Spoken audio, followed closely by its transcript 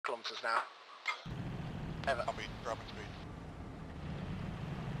responses now. Over. Copy, dropping speed.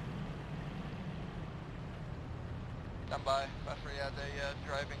 Stand by. Battery had a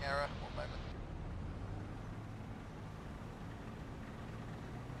driving error. One moment.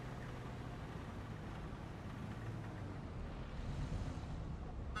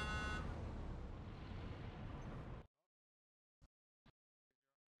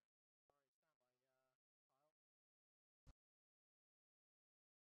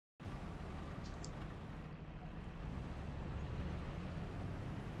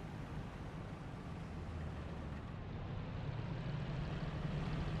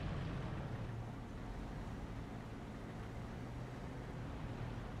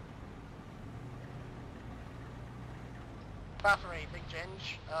 Battery, Big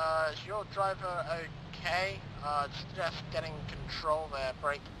Ginge, is your driver okay? Just getting control there,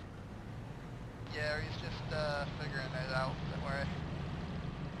 brake. Yeah, he's just figuring it out. Don't worry.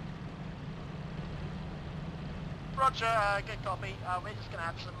 Roger, good copy. We're just going to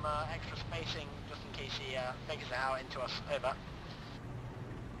add some extra spacing just in case he figures it out into us. Over.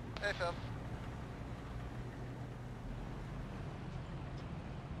 Hey, Phil.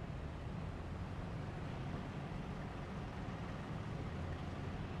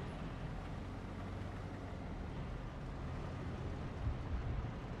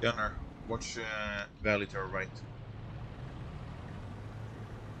 Gunner, watch valley to our right.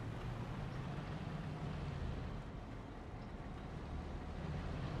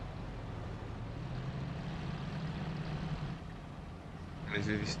 If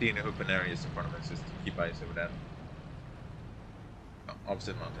you see any open areas in front of us, just keep eyes over that.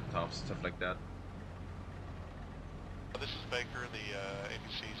 Opposite mountain tops, stuff like that. This is Baker, the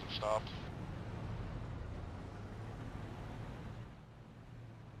APCs have stopped.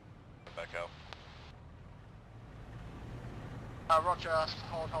 Back out. Roger,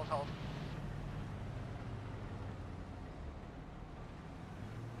 hold.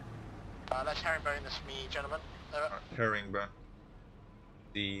 Let's herringbone this me, gentlemen. Over. Herringbone.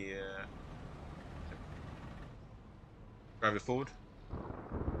 The drive it forward.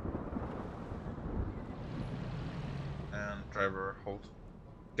 And driver hold.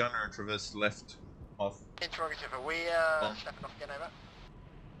 Gunner traverse left off. Interrogative, are we stepping off again, over?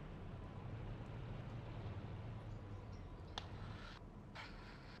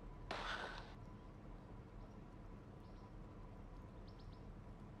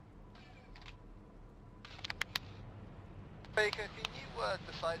 Baker, can you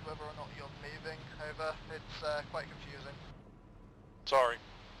decide whether or not you're moving? Over. It's quite confusing. Sorry,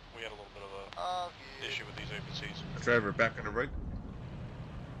 we had a little bit of a Oh, issue with these APCs. Driver back on the right.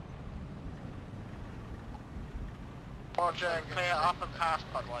 Roger, clear up and past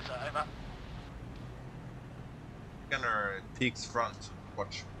Budweiser, over. Gunner peaks front.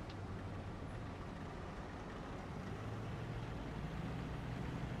 Watch.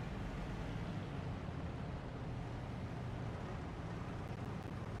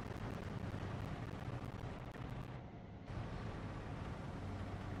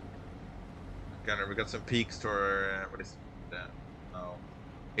 Gunner, we got some peaks to our, what is that? No,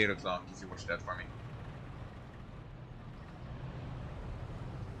 8 o'clock if you watch that for me.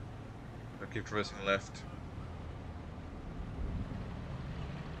 So keep traversing left.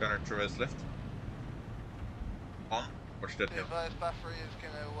 Gunner, traverse left. On, watch that The hill. advised battery is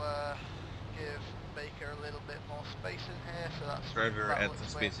going to give Baker a little bit more space in here, so that's Driver that add will some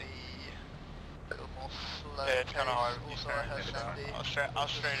explain spacing. the little more slow Yeah, it's kind of hard pace. with these Also, I turns. heard Yeah, that it's the- I'll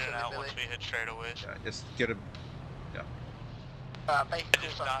straighten it out Billy. once we hit straightaways. Yeah, just get a, Baker,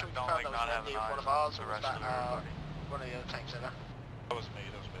 just so not- can we don't confirm like that not was having one eyes of on ours, the or was rest of that everybody. one of the other tanks, over? That was me,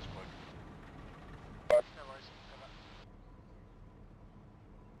 that was basically. No worries, over.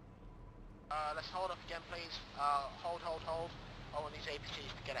 Let's hold up again, please. Hold. I want these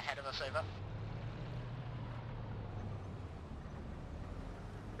APCs to get ahead of us, over.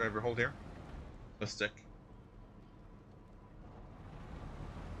 driver hold here. Let's stick.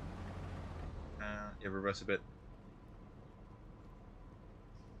 Yeah, reverse a bit.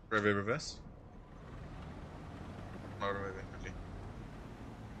 Driver reverse. Motor moving, okay.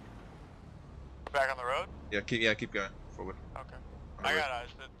 Back on the road? Yeah, keep going forward. Okay. On the I right. got eyes,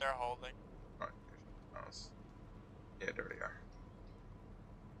 they're holding. Alright, good. Nice. Yeah, there they are.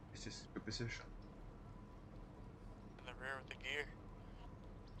 It's just good position. In the rear with the gear.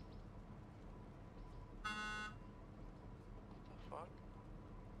 What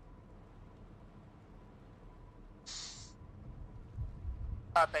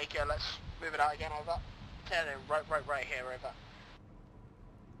the fuck? Baker, let's move it out again, over. Yeah, no, right here, over.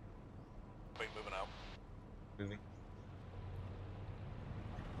 Wait, moving out. Moving.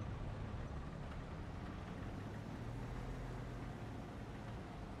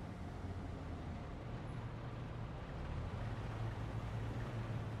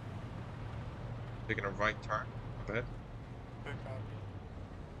 Taking a right turn. Up ahead. Good copy.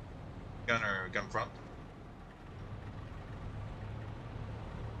 Gunner, gun front.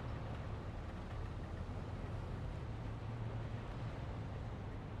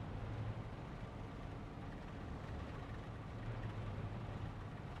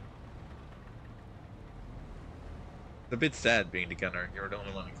 It's a bit sad being the gunner. You're the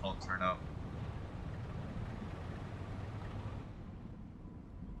only one who can't turn out.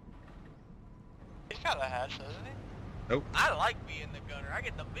 He's got a hatch, doesn't he? Nope. I like being the gunner. I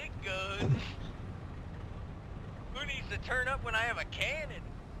get the big guns. Who needs to turn up when I have a cannon?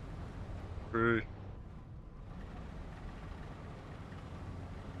 True.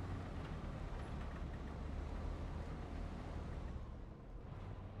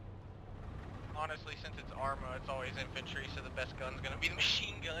 Honestly, since it's Arma, it's always infantry, so the best gun's gonna be the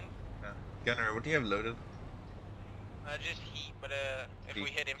machine gun. Yeah. Gunner, what do you have loaded? Just heat, but if we Heat.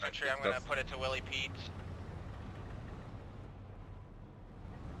 hit infantry, Right, I'm good gonna stuff. put it to Willie Pete's.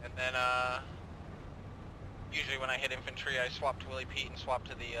 And then, usually when I hit infantry, I swap to Willie Pete and swap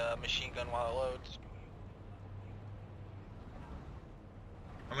to the machine gun while it loads.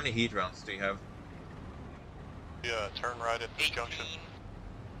 How many heat rounds do you have? Yeah, turn right at this 18. junction.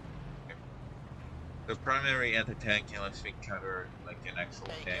 The primary anti-tank unless we counter like an actual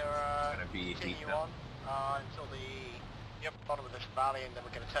Take tank. your, It's gonna be heat continue now. on until the bottom of this valley, and then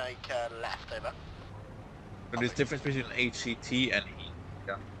we're going to take left over. But there's difference between HCT and heat.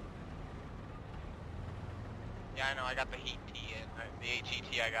 Yeah. Yeah, I know, I got the heat T in. The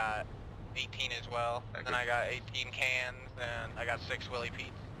HET, I got 18 as well. Okay. Then I got 18 cans, and I got 6 Willie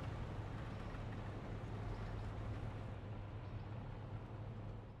Pete's.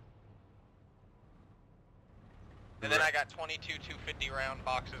 And then I got 22 250 round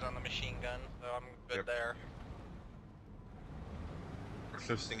boxes on the machine gun, so I'm good Yep. there. We're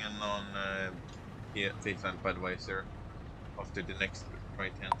closing in on Faithland, by the way, sir. After the next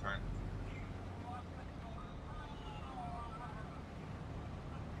right-hand turn.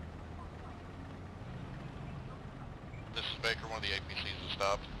 This is Baker, one of the APCs has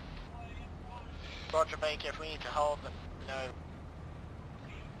stopped. Roger, Baker, if we need to hold them, no.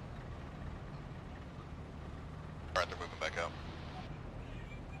 Alright, they're moving back out.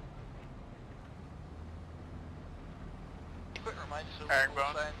 Quick reminder to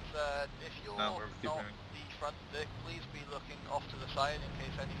Airborne. if you're No, we're keeping not it. the front dick, please be looking off to the side in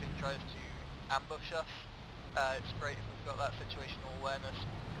case anything tries to ambush us. It's great if we've got that situational awareness.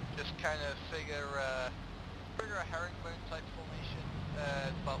 Just kind of figure a herringbone type formation,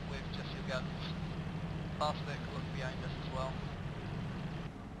 but with just your guns. Fast dick, look behind us as well.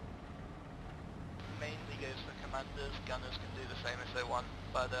 Mainly goes for commanders, gunners can do the same if they want,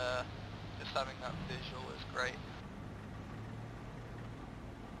 but just having that visual is great.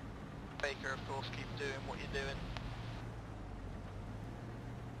 Baker, of course, keep doing what you're doing.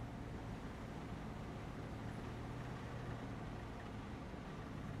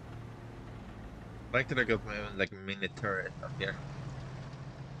 I like that I got my own like mini turret up here.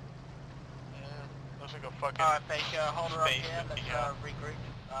 Yeah, looks like a fucking... Alright, Baker, hold her up Space here, that let's we got.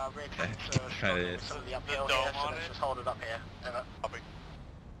 regroup. Rear Yeah, tracks kinda struggling is. with some of the The uphill dome here, so on let's it? just hold it up here. Over. Copy.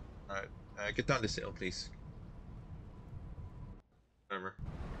 Alright, get down this hill, please. Whatever.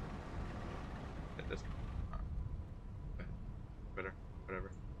 Get this. Better.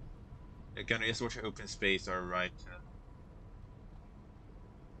 Whatever. Again, just watch your open space or right.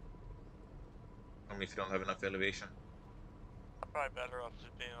 Only if you don't have enough elevation. Probably better off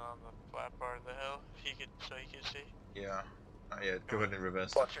just being on the flat part of the hill, if he could, so he could see. Yeah. Yeah, go ahead and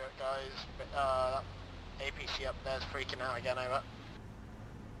reverse. Watch it, guys. APC up there's freaking out again, over.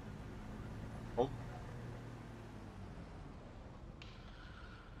 Oh.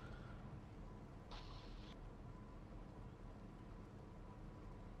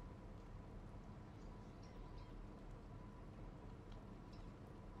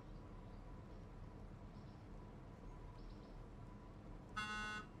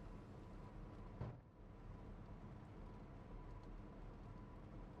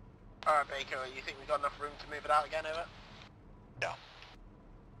 Alright, Baker, you think we've got enough room to move it out again, over? Yeah.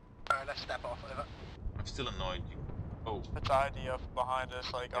 Alright, let's step off, over. I'm still annoyed. Oh, It's IDF behind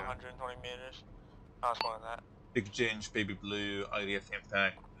us, like Yeah. 120 meters. I was one of that. Big Ginge, Baby Blue, IDF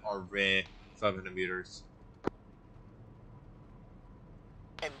Impact, are rare, 500 meters.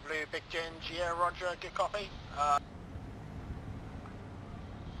 In blue, Big Ginge, yeah, roger, good copy.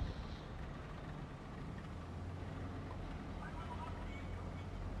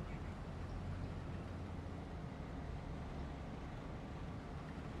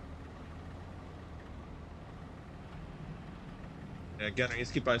 Yeah, Gunner,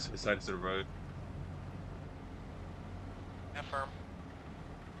 just keep eyes on the sides of the road.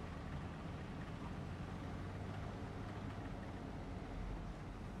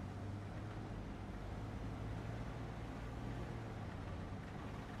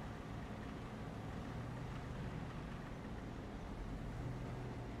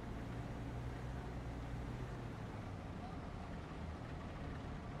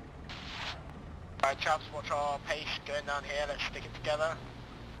 Alright chaps, watch our pace going down here, let's stick it together.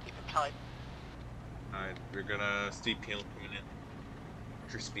 Keep it tight. Alright, we're gonna steep hill coming in.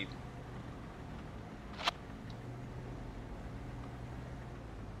 Watch your speed.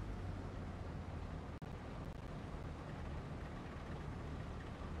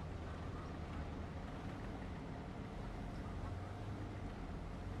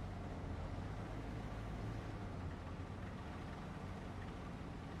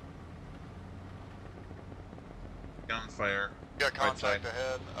 Gunfire. Got Right side. contact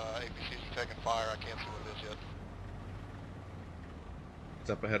ahead. APCs are taking fire. I can't see what it is yet. It's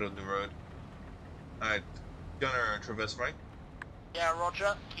up ahead on the road. Alright, gunner traverse right. Yeah,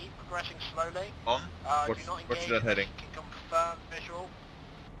 roger. Keep progressing slowly. On. Do not Watch engage that heading. if you can confirm visual.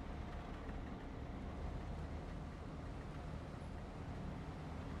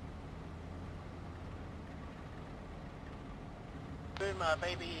 Boom,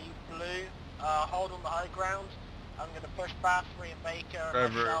 baby blue. Hold on the high ground. I'm going to push Bathory and Baker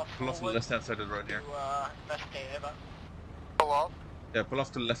and Driver, myself pull off to the forward left hand side of the road to here. investigate, over. Pull off. Yeah, pull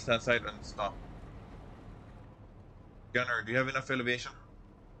off to the left hand side and stop. Gunner, do you have enough elevation?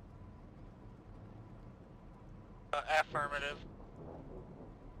 Affirmative.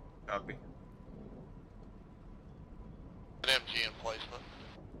 Copy. An MG in placement.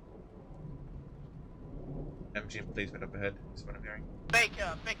 MG in placement up ahead, is what I'm hearing.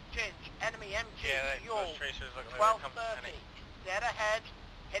 Baker, big ginge, enemy MG, Yeah, fuel, those tracers look like they're coming 1230, in. dead ahead,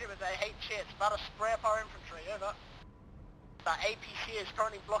 hit it with a HE, it's about to spray up our infantry, over. That APC is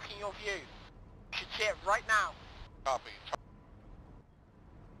currently blocking your view. You should see it right now. Copy.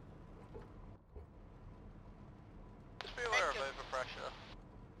 Just be aware of overpressure.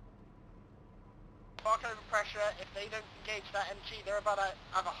 Spark overpressure, if they don't engage that MG, they're about to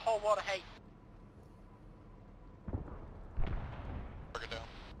have a whole lot of hate. Bring it down.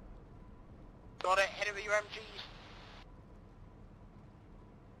 Got it, hit it with your MGs.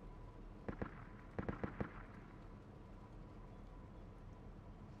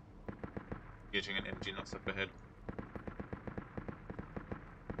 Engaging an MG knots up ahead.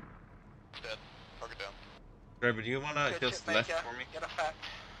 It's dead. Target down. Driver, do you wanna Good just shit, left Baker. for me? Get effect.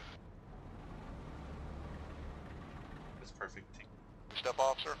 That's perfect. Step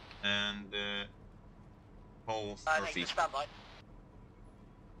off, sir. And hold Negative, northeast. standby.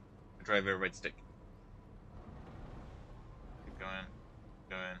 Driver right stick. Keep going.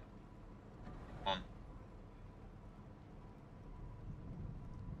 Going. On.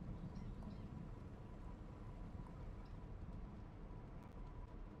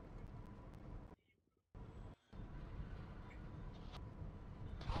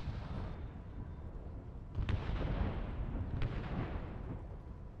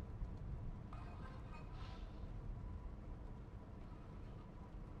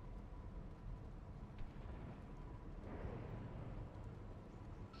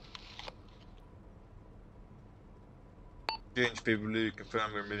 GHP Blue,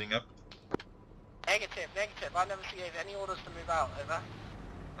 confirm we're moving up. Negative, negative. I never see any orders to move out, over.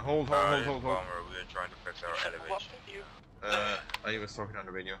 Hold. Bomber, we're trying to fix our elevation. I was talking on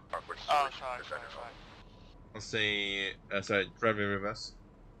the radio. Oh, sorry. I'll say, sorry, driver reverse.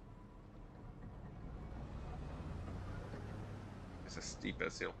 It's a steep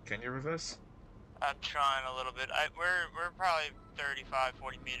as hill. Can you reverse? I'm trying a little bit. We're probably 35,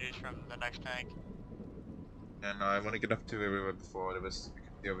 40 meters from the next tank. And I want to get up to where we were before. There was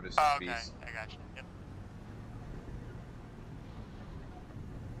the over the Oh, okay, speeds. I got you. Yep.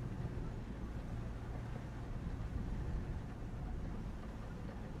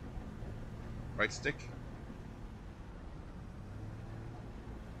 Right stick.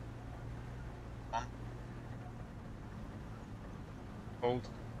 On. Hold.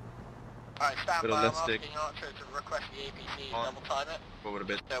 Alright, stand Bit of by. I'm left stick. asking Archer to request the APC, On. double time it. Forward a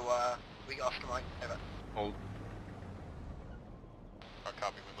bit. So, we got Oscar Mike, over. Hold. Our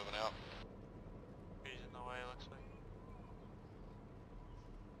copy, we're moving out. He's in the way, looks like.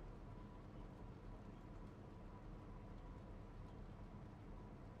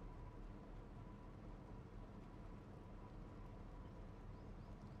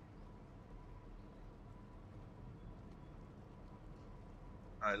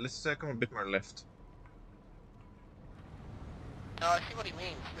 Alright, let's come a bit more left. No, I see what he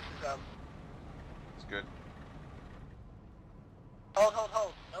means. This is, It's good. Hold.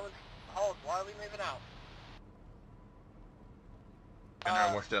 No one's... Hold, why are we moving out? Can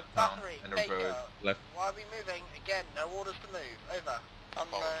I watch that down Bathory, and Baker, over left? why are we moving? Again, no orders to move. Over. I'm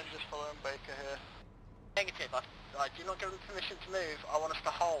just following Baker here. Negative. I do not give them permission to move. I want us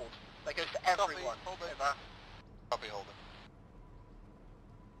to hold. That goes to everyone. Hold it. Over. Copy, holding.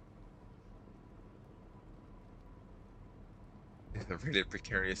 a really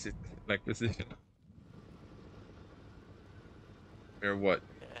precarious like position. Or what?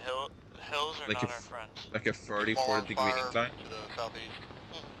 Yeah, hills are Like not a our friends. like a 30, Small 40 on degree fire incline? to the southeast.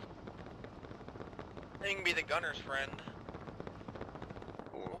 They can be the gunner's friend.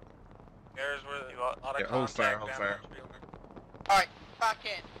 Or, There's where a lot of yeah, hold fire, contact hold down fire. there. Alright, back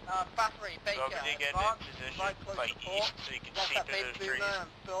in. Battery, So Baker, can you get advance, in position, provide close like support. east, so you can That's see that through baby those blue trees?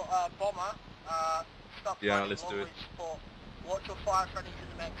 man, bomber. Stop Yeah, fighting, let's long do it. range support. Watch your fire friendlies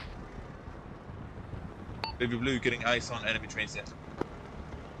in the mix. Baby Blue getting eyes on enemy trains yet.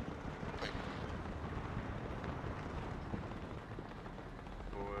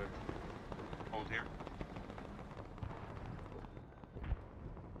 Forward. Hold here.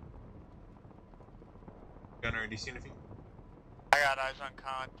 Gunner, do you see anything? I got eyes on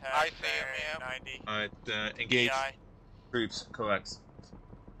contact. I see him, bearing 90. Alright, engage. PI. Troops, coax.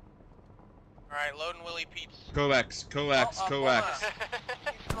 Alright, loading Willie Pete's. Coax, coax, coax. Bomber.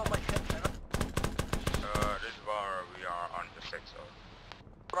 You smell my shit, Sarah. This is bomber, we are on the 6 zone.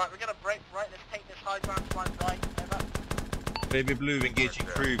 Right, we're gonna break right, let's take this high ground to line right, over. Baby Blue engaging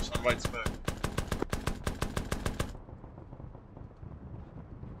troops on white smoke.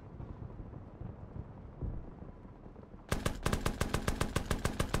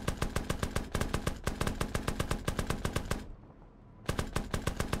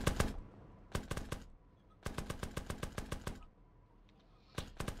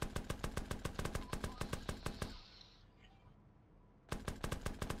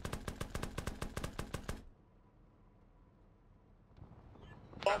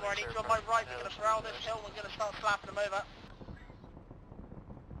 Bomber, I need you on my right, we're gonna corral this hill, we're gonna start slapping them over.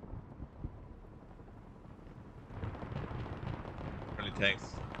 Friendly tanks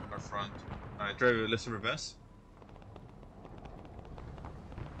our front. Alright, driver, let's reverse.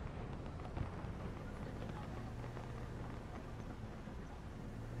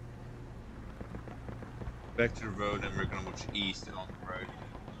 Back to the road, and we're gonna watch east along the road.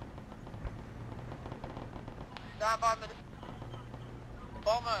 Stand by,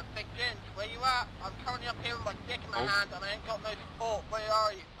 Bomber, Big Ginge, where you at? I'm currently up here with my dick in my hand and I ain't got no support. Where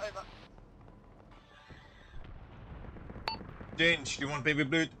are you? Over. Ginge, do you want Baby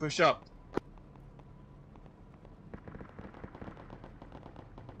Blue to push up?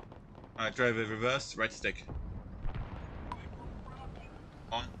 Alright, driver, reverse, right stick.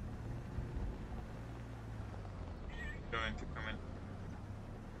 On. Going, keep coming.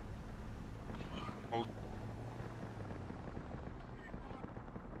 Hold.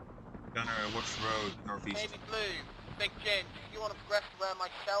 Gunner, watch road, northeast. Baby Blue, Big Ginge, you want to progress to where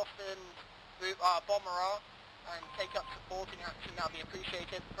myself and Bomber are and take up supporting action, that'll be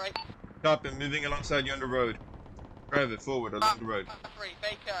appreciated. Right? Stop and moving alongside you on the road. Drive it forward along the road. Battery,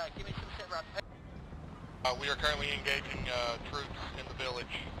 Baker, give me some sit rep. We are currently engaging troops in the village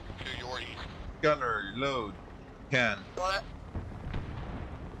to your east. Gunner, load. Can. Got it?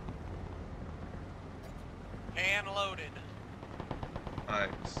 And loaded. Alright,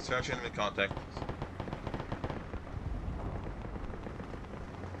 search enemy contact.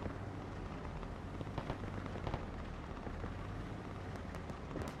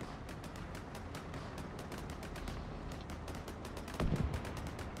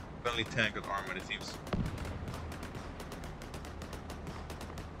 Friendly tank with armor, it seems.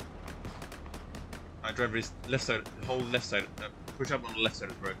 Alright, driver is left side, whole left side, push up on the left side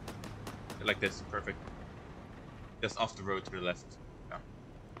of the road. Like this, perfect. Just off the road to the left. Yeah.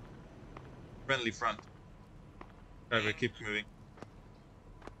 Friendly front. Driver, keep moving.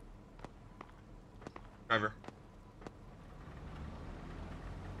 Driver.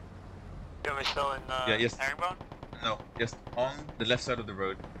 You want me still in Yeah, yes. herringbone? No, just on the left side of the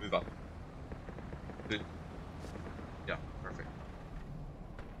road, move up. Good. Yeah, perfect.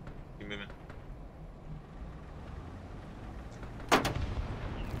 Keep moving.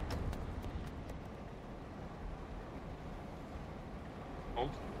 Hold.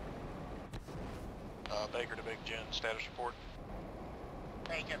 Baker to Big Jen, status report.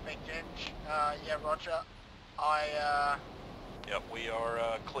 Baker, Big Ginge, yeah, roger. Yep, we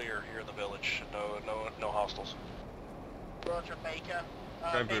are clear here in the village. No hostiles. Roger, Baker.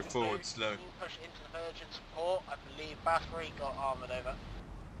 Driver Baby forward, Blue, slow. you push into the village and support. I believe Battery got armoured over.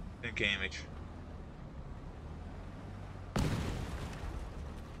 Okay, image.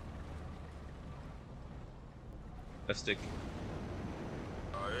 Left stick.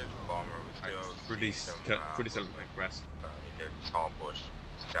 This is bomber, we still Release. see some, Pretty self grass. in the small bush,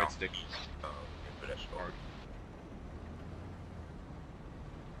 Right stick. southeast in village. Hard.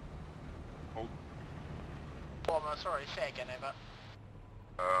 Hold. Bomber, sorry, say again over.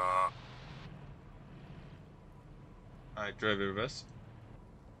 Alright, drive reverse.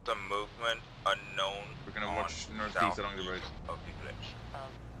 Some movement unknown. We're gonna on watch northeast along the road. southeast Of the village.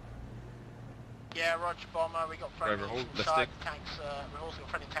 Yeah, Roger Bomber, we got friendly Driver hold, left inside stick. tanks, we've also got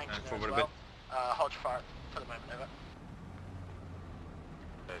friendly tanks And in there forward as a well. Hodge fire for the moment, over.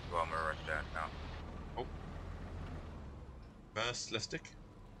 There's bomber right there now. Oh. Reverse, left stick.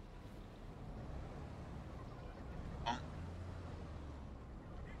 On.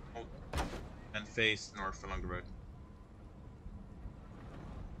 Hold. And face north along the road.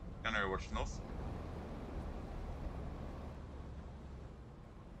 Gunner, watch north.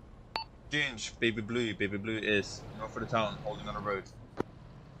 Ginge, baby blue is north of the town, holding on the road.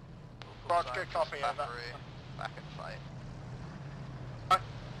 Roger, good copy, over. Back in sight.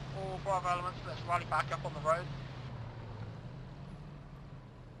 All Bravo elements, let's rally back up on the road.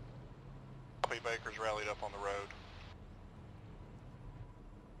 Copy, Baker's rallied up on the road.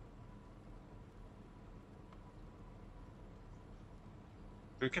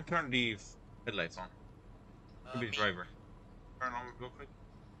 We can turn the headlights on. Could be the driver. Turn on real quick.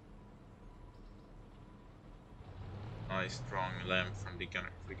 Nice strong lamp from the gunner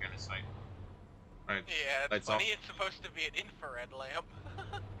side. Alright, Yeah, it's lights funny, off. it's supposed to be an infrared lamp.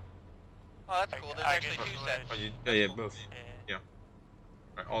 Oh, that's cool, there's I actually guess two that's sets. the way. Yeah, both. Yeah.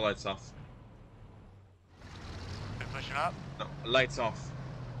 Alright, all lights off. Been pushing up. No, lights off.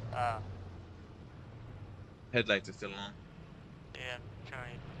 Uh, Headlights are still on. yeah, I'm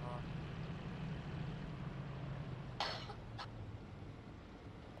trying to move on.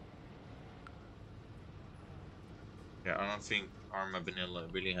 Yeah, I don't think Arma Vanilla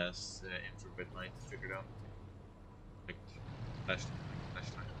really has infrared lights figured out. Like, flashlight.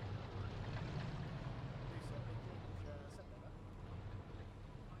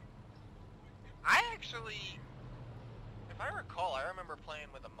 I actually, if I recall, I remember playing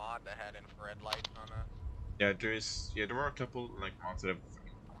with a mod that had infrared light on a... Yeah, there were a couple, like, mods that have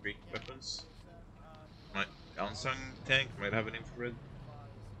Greek weapons. My unsung tank might have an infrared.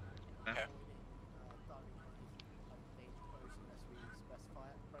 Yeah. Okay.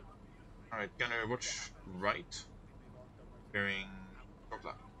 Alright, Gunner, watch right. Bearing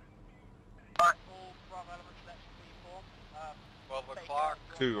clock. Alright, all Bravo elements, let's reform. 12 Baker, o'clock.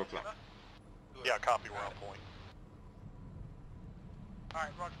 2 o'clock. over. Yeah, copy, we're on point.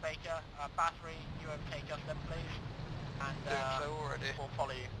 Alright, Roger Baker, battery, you overtake us then please. And Doing so already. we'll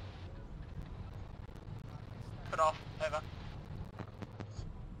follow you. Put off, over.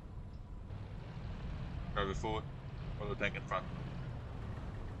 Driver forward. Follow tank in front.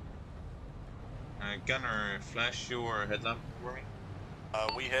 Gunner, flash your headlamp for me.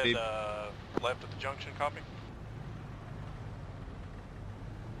 We head Beep. left at the junction, copy.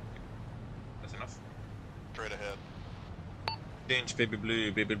 That's enough. Straight ahead. Change baby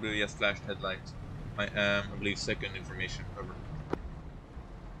blue, yes, flashed headlight. I believe second information, over.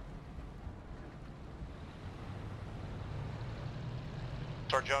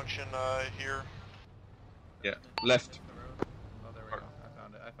 Our junction here. Yeah, left. Oh, there we go.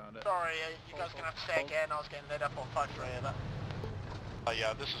 I found it. Sorry, you guys are going to have to say again, I was getting lit up on factory, over.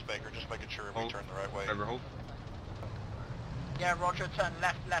 Yeah, this is Baker, just making sure we Hold. turn the right way. Driver hold. Yeah, Roger, turn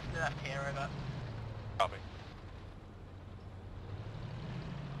left here, over. Copy.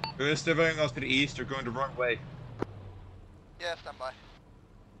 Who is steering us to the east? You're going the wrong way. Yeah, stand by.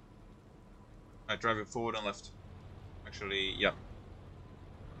 I drive it forward and left. Actually, yeah.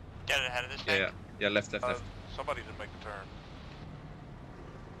 Get it ahead of this Yeah, tank. yeah. Yeah, left. Somebody didn't make the turn.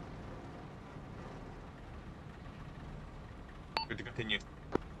 Good to continue.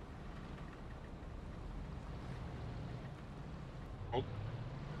 Hold.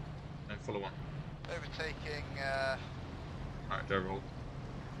 And follow one. Overtaking, Alright, driver hold.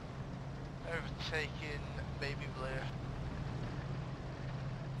 overtaking Baby Blue.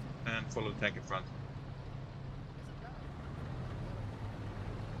 And follow the tank in front.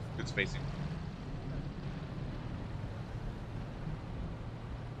 Good spacing.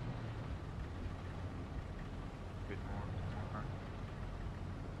 Bit more.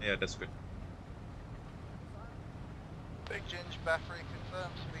 Yeah, that's good. Big Ginge battery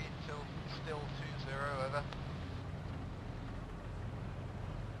confirmed speed till still 20, over.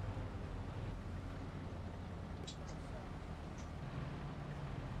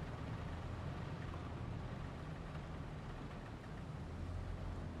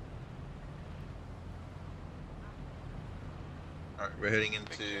 Alright, we're heading into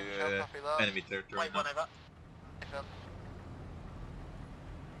Copy that. enemy territory Wait, now. one over. Confirmed.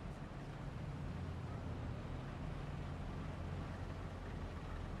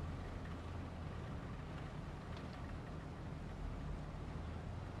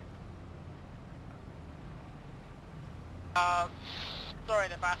 Sorry,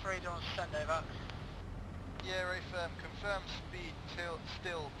 the battery don't send over. Yeah, refirm. Confirm speed still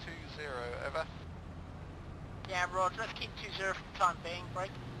 20. Over. Yeah, Rog, let's keep 20 for the time being,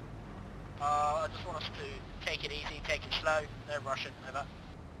 break. I just want us to take it easy, take it slow, no rushing, over.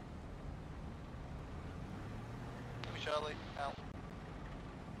 Charlie, out.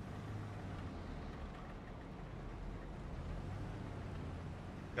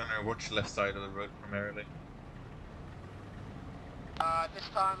 Gunner, watch left side of the road primarily. This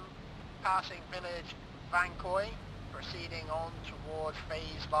time passing village Vancoy, proceeding on towards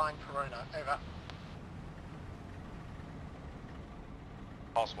phase line Corona, over.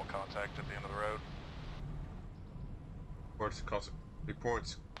 Possible contact at the end of the road.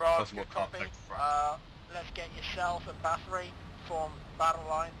 Reports Rog, possible good copy. contact front. Let's get yourself and Bathory form battle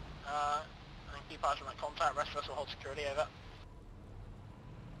line, and keep eyes on that contact, rest of us will hold security, over.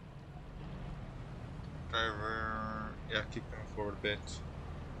 Driver, yeah, keep going forward a bit.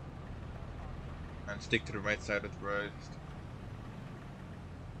 And stick to the right side of the road.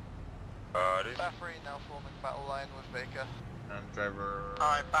 Bathory now forming battle line with Baker. And driver...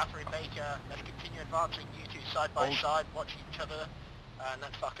 Alright, Bathory, Baker, let's continue advancing, you two side by side, watch each other, and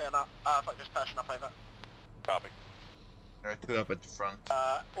let's fuck this person up, over. Copy. There are two up at the front.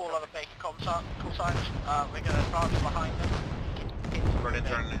 All other Baker call signs, we're going to advance behind them. Turn in.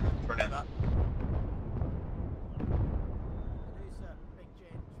 Over. Producer, Big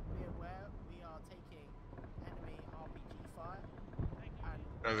Ginge, be aware we are taking enemy RPG fire. And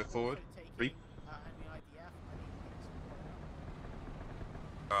Drive it forward. also taking, 3. enemy IDF.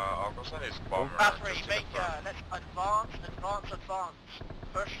 I'll go send his bomber. Bathory, just to Baker, confirm. let's advance.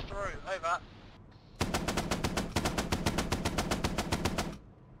 Push through, over.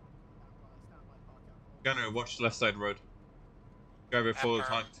 Gunner, watch the left side road. Driver forward,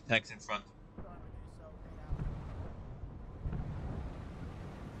 tanks in front.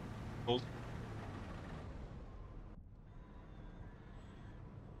 Hold.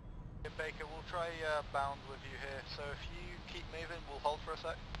 Baker, we'll try bound with you here, so if you keep moving, we'll hold for a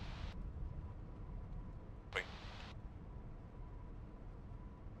sec.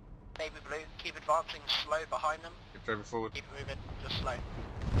 Navy Blue, keep advancing slow behind them. Keep driver forward. Keep moving, just slow.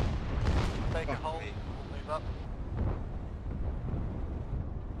 Baker, hold, we'll move up.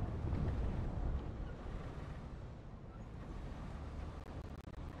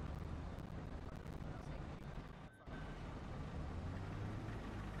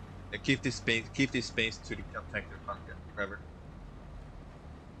 Keep this space to the contact of front, driver.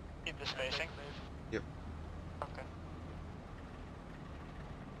 Keep the spacing. Yep. Okay.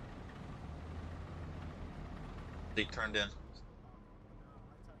 They turned in.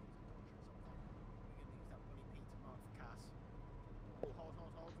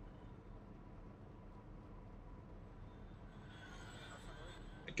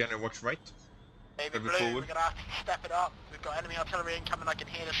 Gunner, watch right. Navy Driver Blue, forward. we're going to have to step it up. We've got enemy artillery incoming, I can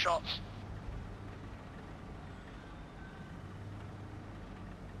hear the shots.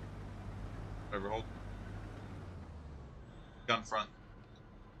 Driver hold. Gun front.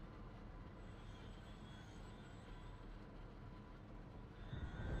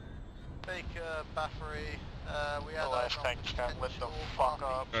 Baker, Bathory, we had The last tank just got lit the fuck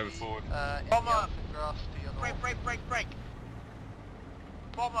up. Driver forward. Bomber! Grass to your north. Break!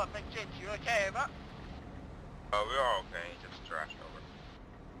 Bomber, Big Ginge, you okay, over? We are okay, just trashed over.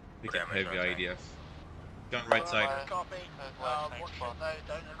 We get Damage heavy our tank. IDF. Gun right side. Copy. last tank's Watch it fucked.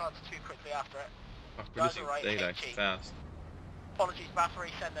 though, don't advance too quickly after it. Fuck, we're Guys losing are right, daylight HE. fast. Apologies, Bathory,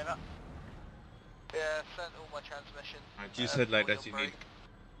 send over. Yeah, sent all my transmission. Alright, use headlight as you need.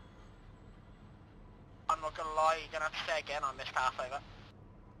 I'm not gonna lie, you're gonna have to say again, I missed half over.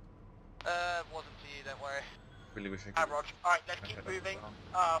 Wasn't to you, don't worry. Really wish I Hi, could. Rog. Alright, let's keep Okay, moving.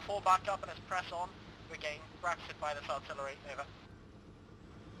 that's Fall back up and let's press on. We're getting bracketed by this artillery, over.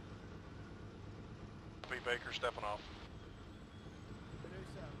 Be Baker stepping off.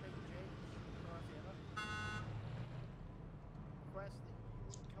 Producer, Big Ginge, North River. Request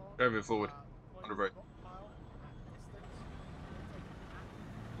that you call, Driver forward. On the road. stockpile at distance.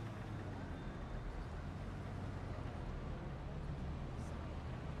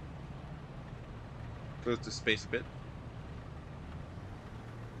 Close the space a bit.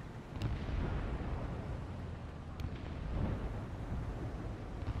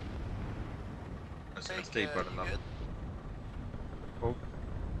 That's gonna stay Baker, bottom you up. good? Oh,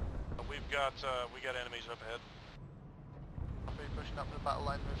 We got enemies up ahead. I'll be pushing up the battle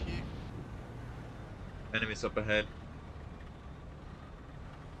line with you. enemies up ahead.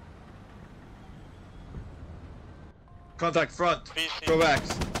 Contact front. BC. Go back.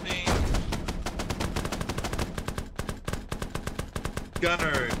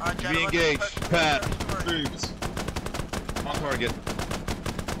 Gunner, gentlemen, re-engage. push through, Pat, push through. troops. On target.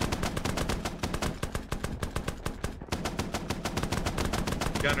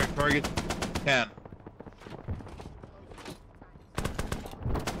 Gunner, target. Can.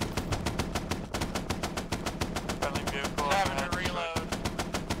 Friendly vehicle. Having to reload.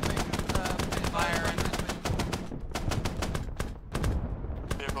 Firing.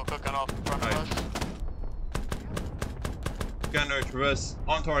 Vehicle cooking off in front of Nice. us. Gunner, traverse.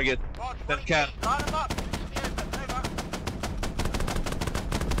 On target. Rog, Then what do you can. need? Line them up. Into the open. Over.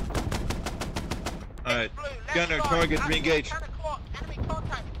 Alright. Blue, left Gunner, side. target, Enemy re-engage. Enemy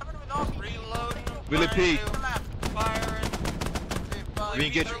contact. Coming with RPG. Reloading. Willie P. To the left. Firing.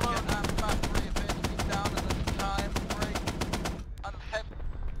 Re-engage.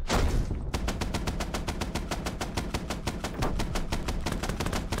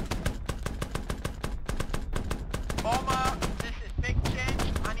 Bomber, this is Big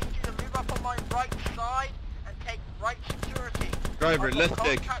Change. I need you to move up on my right side and take right security. Driver, I've got left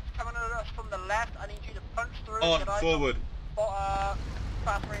stick. contacts coming at us from the left. I need you to punch through. On, get eyes forward. on,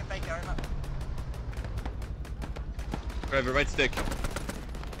 Class 3 and Baker, over. Driver, right stick.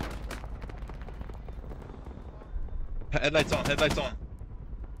 Headlights on, headlights on.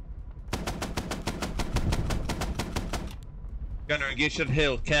 Gunner, engage that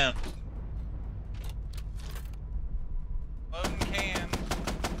hill. Can. Loading cans.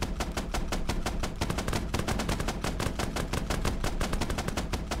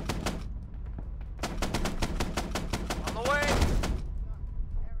 On the way.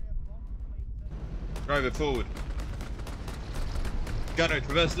 Driver, forward. Gunner,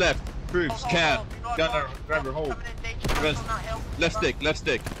 traverse left. Troops, can. Gunner, driver, hold. Coming in, Dage, Traverse. on that hill. Left stick, left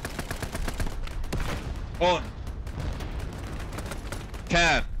stick. On.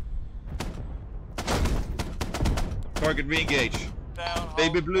 Can. Target re-engage. Down.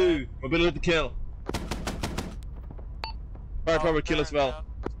 Baby hold, blue, mobility kill. Firepower Hold, kill as well. down.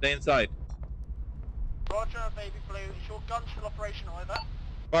 Stay inside. Roger, Baby Blue. Is your gun still operational, over?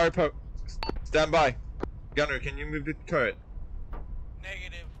 Firepower. Stand by. Gunner, can you move the turret?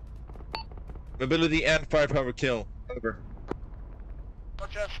 Negative. Mobility and firepower kill. Over.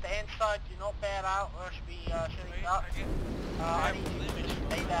 Roger, stay inside. Do not bail out or I should be shooting Wait, up. I I need you to just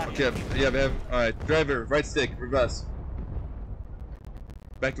stay there. Okay, yeah, we have. Alright, driver, right stick, reverse.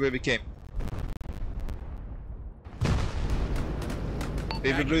 Back to where we came.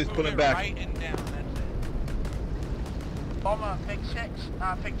 Baby blue is Move pulling it back. Right and down. That's it. Bomber, Big 6,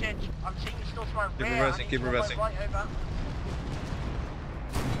 Big Change. I'm seeing you still to my Keep rear. reversing, I need keep you on my reversing. right, over.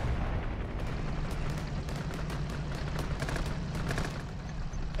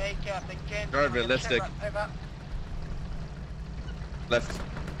 Baker, Big Change. Driver, left stick. Over. Left.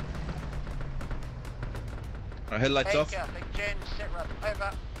 Our headlights off. Baker, Big Change, sit rep,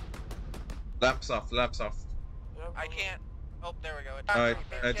 over. Lamps off, lamps off. Yep. I can't. Oh, there we go. It's Alright,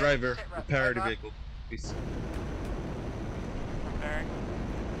 Big Change, driver, sit rep, repair the over. vehicle. Please. Preparing.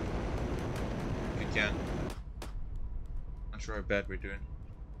 If you can. Not sure how bad we're doing.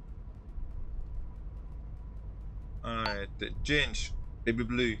 Alright, Ginge, Baby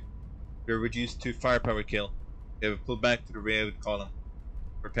Blue. We're reduced to firepower kill. We have pulled back to the rear of the column.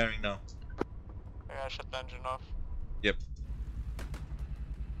 Repairing now. I gotta shut the engine off. Yep.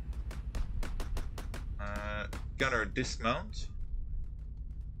 Gunner, dismount.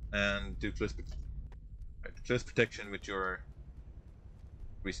 And do close protection with your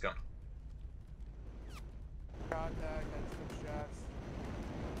grease gun. Contact, I took shots.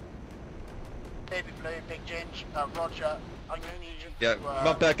 Baby Blue, Big Change, Roger. I'm gonna need you Yeah, to, come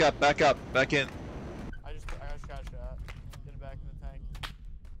on, back up, back in. I got shot. Get it back in the tank.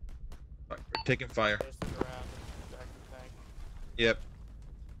 Right, we're taking fire. Just stick around. Back in the tank. Yep.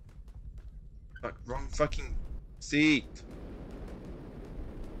 Fuck, wrong fucking seat.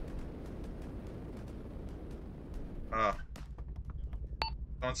 Ah.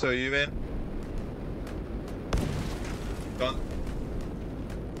 Gonzo, you in?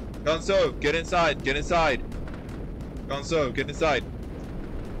 Gonzo, get inside, get inside. Gonzo, get inside.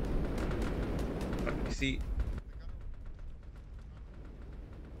 Fucking seat.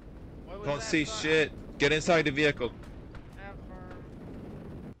 What was Don't that see sign? shit. Get inside the vehicle. Affirm.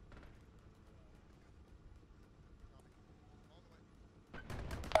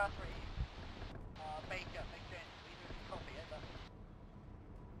 Class 3, Baker, Big Change. We do copy, over.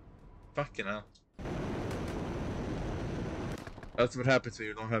 Fucking hell. That's what happens when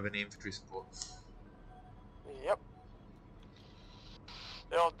you don't have any infantry support. Yep.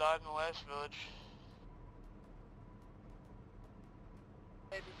 They all died in the last village.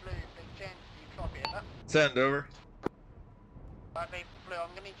 Baby Blue, Big Change. Do you copy, over? Send over. Right, Baby Blue, I'm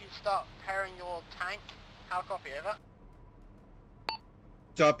going to need you to start repairing your tank. How copy, over?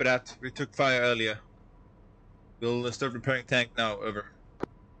 Copy that. We took fire earlier. We'll start repairing tank now, over.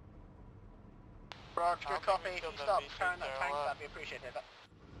 Roger, good copy. If you start repairing that tank, that'd be appreciated, over.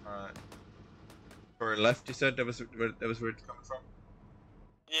 Alright. For left, you said that was where it's coming from?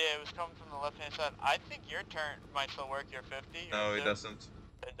 Yeah, it was coming from the left-hand side. I think your turn might still work, your 50. No, it doesn't.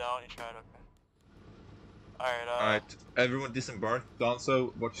 It don't, you tried, okay. Alright, Alright, everyone disembark.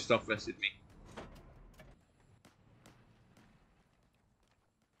 Donso, watch your stuff west with me.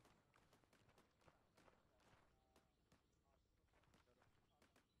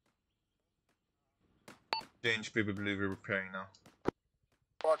 Change, Baby Blue, we're repairing now.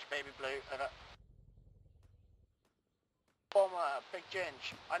 Roger, Baby Blue, over. Bomber, Big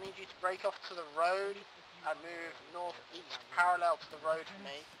Ginge, I need you to break off to the road and move northeast parallel to the road for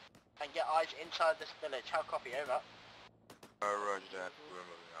me and get eyes inside this village. How copy, over? Roger that. We're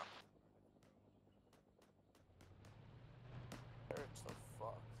moving on. Turrets are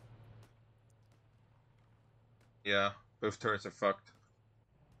fucked. Yeah, both turrets are fucked.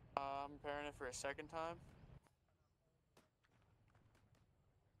 I'm repairing it for a second time.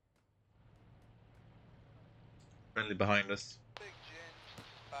 Friendly behind us. Big Ginge,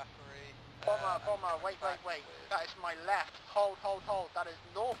 battery. Bomber, wait. That is my left. Hold. That is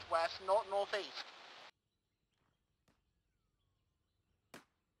northwest, not northeast.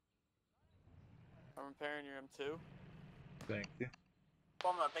 I'm repairing your M2. Thank you.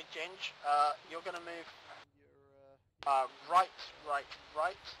 Bomber, Big Ginge, you're gonna move right.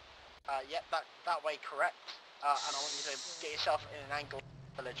 Yep, that way, correct. And I want you to get yourself in an angle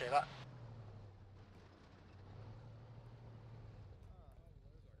village, over.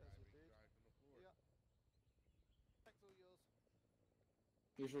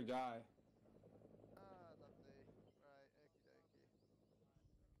 Here's your guy. Lovely. Right, okie dokie.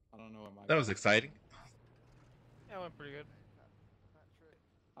 I don't know what my That was exciting. Yeah, it went pretty good. Patrick.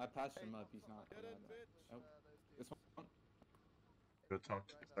 I patched him up, he's not. Oh, this one? Go talk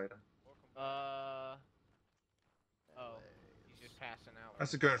to the fighter. Oh, he's just passing out.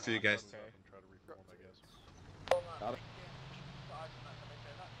 How's it going for you guys? Okay. Got it.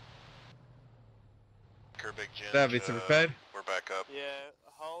 Big Ginge, David, so prepared? we're back up. Yeah,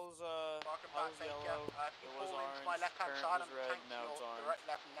 hull's yellow, If you it was fall into orange, my left-hand current side, was I'm red, tanking now it's your orange. direct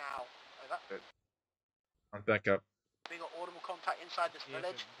left now. Over. I'm back up. We got audible contact inside this Yeah,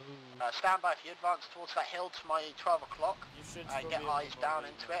 village. if it moves. Stand by if you advance towards that hill to my 12 o'clock. You should And still get be able eyes to down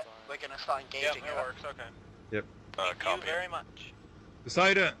move into now it. it's orange. We're gonna start engaging. Yep, it works, okay. Yep. Thank Copy. you very much.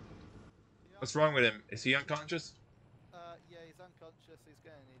 Poseidon! What's wrong with him? Is he unconscious? Yeah, he's unconscious. He's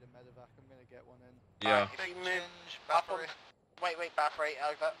gonna need a medevac. I'm gonna get one in. Yeah. If you Big move Ginge, up on... battery. Wait, battery,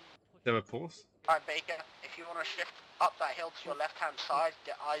 over. They have a pulse? Alright, Baker, if you want to shift up that hill to your left-hand side,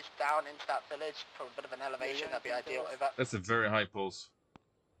 get eyes down into that village for a bit of an elevation, that'd be ideal, over. That's a very high pulse.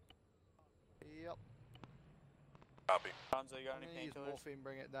 Yep. Gonzo, Copy. you got I'm any gonna use painkillers? morphine,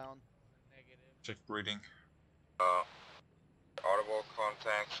 bring it down. Negative. Check breathing. Audible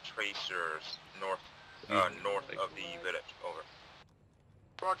contacts tracers north north of the village. Over.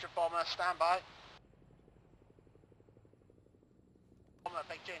 Roger, Bomber, stand by. Bomber,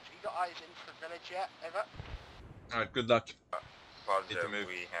 Big James, have you got eyes into the village yet, over? Alright, good luck. Positive, move.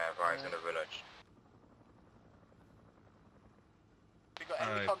 we have eyes in the village. We got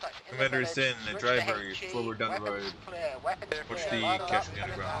enemy Alright, contacts in Commander the is village. in, Switch driver to is HG, forward down the weapons road. Clear, weapons Watch clear. the Line up, casualty line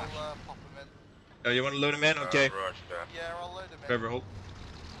underground. up. I'll pop him in. Oh, you want to load him in? Okay. Roger that. Yeah, I'll load him in. Driver, hold.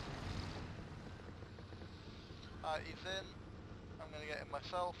 He's in. I'm gonna get him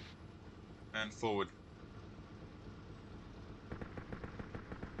myself. And forward. Okay,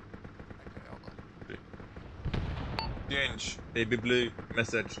 hold on. Change. Baby Blue.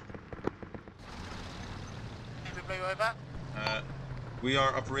 Message. Baby Blue, over. We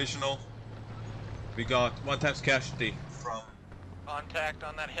are operational. We got 1 times casualty from Contact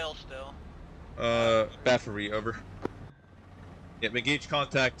on that hill still. Battery, over. Yep, engage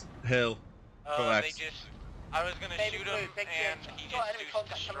contact, hill, They coax. just... I was gonna Baby shoot Blue, him, Big and James, he you got enemy just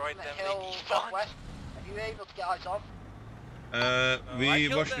contact coming destroyed from them. the hill They despawned. southwest. Are you able to get eyes on? I We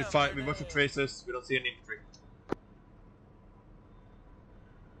killed watched the them, fight, we they're watched the dead. traces, we don't see any infantry.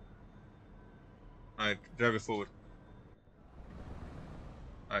 Alright, drive it forward.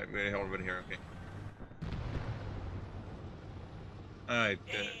 Alright, we're already here, okay. Alright,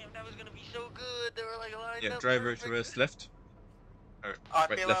 Damn, that was gonna be so good. They were like lined yeah, up driver perfect. to us left. Or, Alright,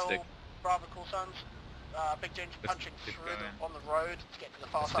 right, left stick. Bravo, call sons. Big James Left punching stick through going. on the road to get to the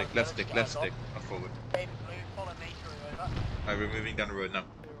far Left side stick, of the left village stick, to get left eyes on. stick, not forward. Baby Blue, follow me through, over. Alright, we're moving down the road now.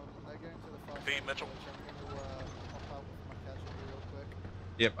 They're going to the far Feed side Mitchell. village. I'm gonna pop out with my casualty.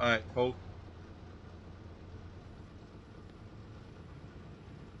 Yep, alright, hold.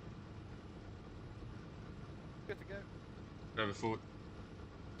 Good to go. Driver forward.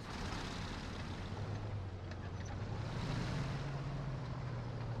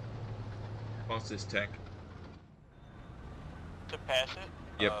 Pass this tank. To pass it?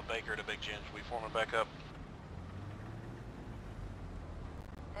 Yep. Baker to Big Ginge, we forming back up.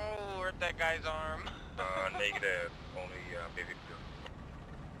 Oh, hurt that guy's arm. Negative. Only baby blue.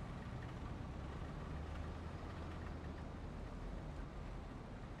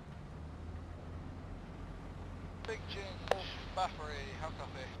 Big Ginge, Battery, how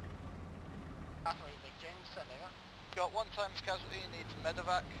copy? Battery, Big James, send over. Got 1 times casualty, needs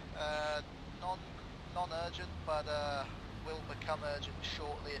medevac. Non-urgent, but will become urgent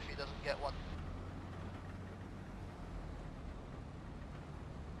shortly if he doesn't get one.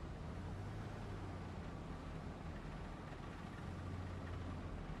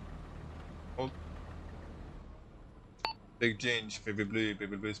 Hold. Big change, baby blue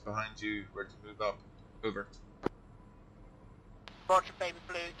is behind you, ready to move up. Over. Roger, Baby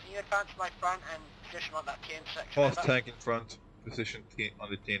Blue. Can you advance to my front and position on that T intersection? Pass over? tank in front, position T on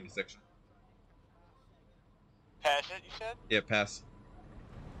the T intersection. Pass it, you said? Yeah, pass.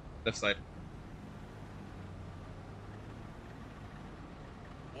 Left side.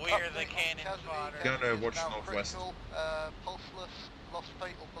 We're the cannon fodder. Gunner, watch Now northwest. critical, pulseless, lost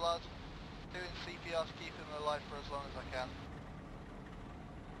fatal blood. Doing CPR to keep him alive for as long as I can.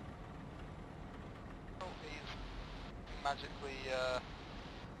 Oh, he's magically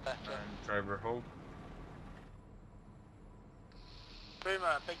better. And driver hold.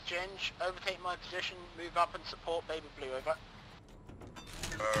 Boomer, Big Ginge, overtake my position, move up and support Baby Blue, over.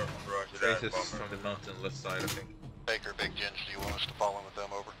 Roger that, Faces bomber. from the mountain left side, I think. Baker, Big Ginge, do you want us to fall in with them?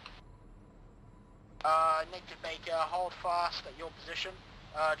 Over. Negative Baker, hold fast at your position.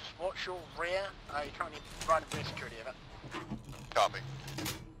 Just watch your rear. You're currently providing rear security, over. Copy.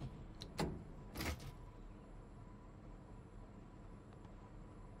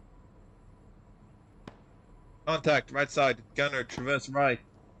 Contact, right side. Gunner, traverse right.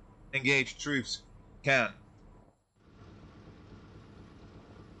 Engage troops. Can.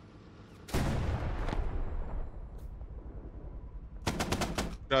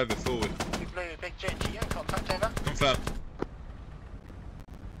 Driver forward. Big Blue, Big Ginge, you in contact, over. Confirmed.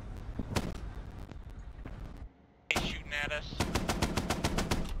 He's shooting at us.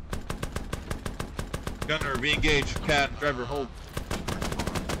 Gunner, re-engage. Can. Driver hold.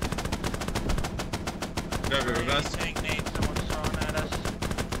 Driver reverse. Tank nade, someone's throwing at us.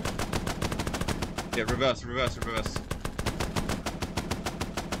 Yeah, reverse. Zero visibility.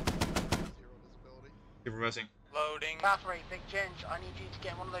 Keep reversing. Loading. Battery, Big Ginge, I need you to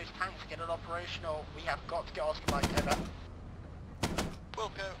get one of those tanks, get it operational. We have got to get Oscar Mike, over. We'll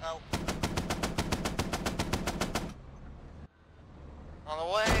go out. On the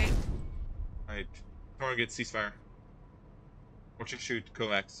way. Alright. Target ceasefire. Watch and shoot.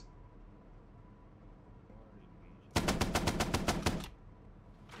 Coax.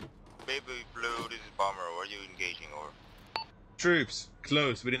 Baby blue, this is bomber. Are you engaging or? Troops,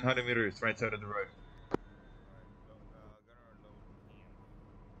 close, within 100 meters, right side of the road.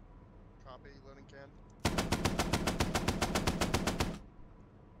 Copy, loading can.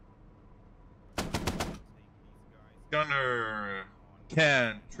 Gunner,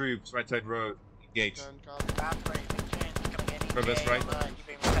 can, troops, right side road, engage. 10, copy. Battery, Big Ginge, coming in. Reverse right. You've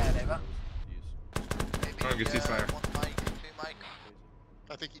been repaired, over. Maybe, Target ceasefire. 1 mic, 2 mic.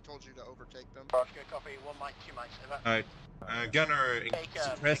 I think he told you to overtake them. Roger, good copy, 1 mic, 2 mics, over. Alright. Gunner, Baker,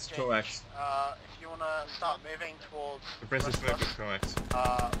 suppress Big Ginge, coax. if you want to start moving towards Suppress the the smoke rest with coax. of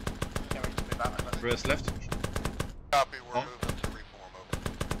us, get ready to move out, over. Reverse left. Copy, we're On. moving to reform, over.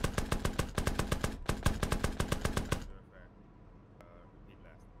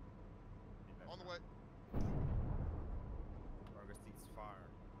 On the way.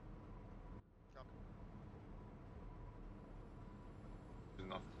 Copy. Did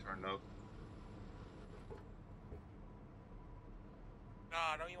not turn out.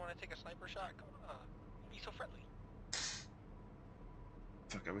 Nah, don't you want to take a sniper shot? Come on. Be so friendly.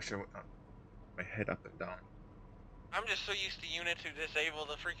 Fuck, I wish I would my head up and down. I'm just so used to units who disable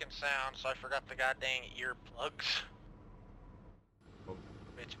the freaking sound, so I forgot the goddamn earplugs. Oh.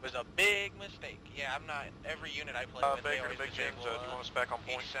 Which was a big mistake. Yeah, I'm not, every unit I play with, they Baker, always Big James, disable do you want us back on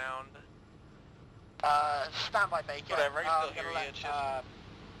point? sound. Stand by, Baker. Whatever, I can still I'm hear gonna you, let, it's just-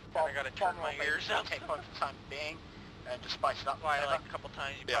 Bomb- gotta turn Bomber my Baker ears up. take point for the time being, and just spice it up. Why, over. like a couple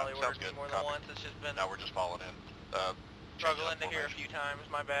times you Yeah, probably sounds ordered me good. more than Copy. once, it's just been Now we're just falling in. struggling to hear a few times,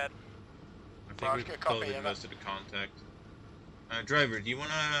 my bad. I think Roger, we've good copy, covered over. most of the contact. Driver, do you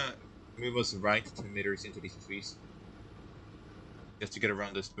wanna move us right 2 meters into these trees? Just to get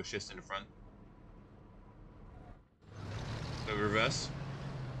around those bushes in the front. So reverse.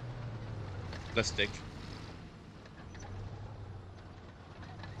 Left stick.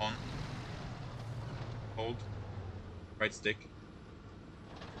 On. Hold. Right stick.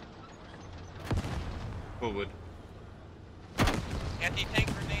 Forward.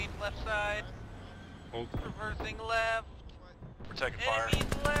 Anti-tank grenade left side. Hold. Reversing left. We're taking fire. Enemies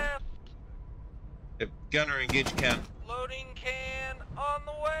left. Yep. Gunner, engage can. Loading can on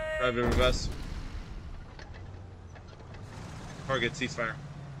the way. Driver, reverse. Target, ceasefire.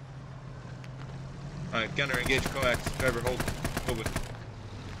 Alright, gunner, engage coax. Driver, hold. Forward.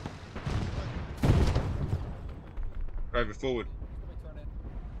 Driver, forward.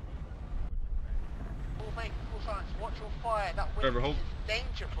 All make full silence. Watch your fire. That wind Driver, hold. is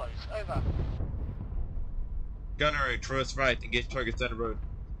danger close. Over. Gunner, traverse right. Engage targets down the road.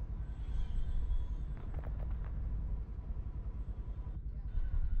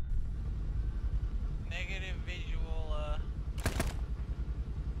 Negative visual,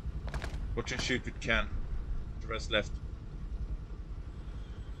 Watch and shoot with can. Traverse left.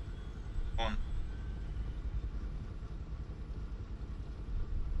 On.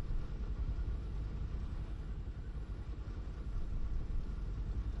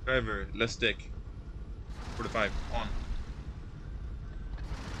 Driver, left stick. 45. On.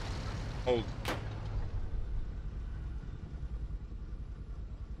 Hold.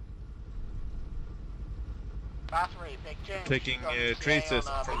 Battery, big James. Taking Got traces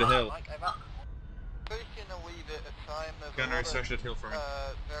on, from the hill. Mike, over. Taking a wee bit of time. There's Gunner, a lot search that hill for me.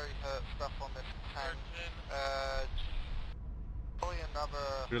 very hurt stuff on this tank. Probably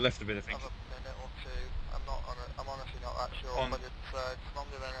To the left a bit, I think. another minute or two. I'm honestly not that sure, On. but it's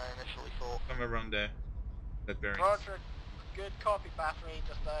longer than I initially thought. Somewhere around there. That bearing. Roger. Good copy, battery.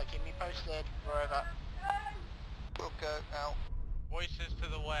 Just keep me posted. We're over. We'll go now. voices to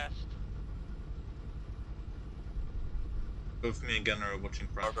the west. Both me and Gunner are watching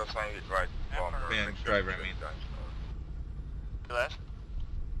front. I'll go find it right. Me and driver, I mean. Left.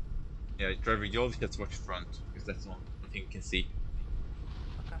 Yeah, driver, you always have to watch front, because that's the one thing you can see.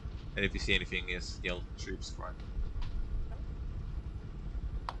 Okay. And if you see anything, is yell troops front.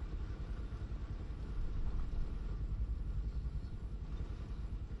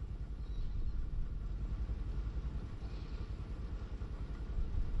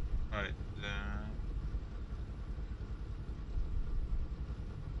 Alright,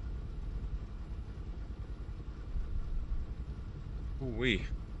 ooh-wee.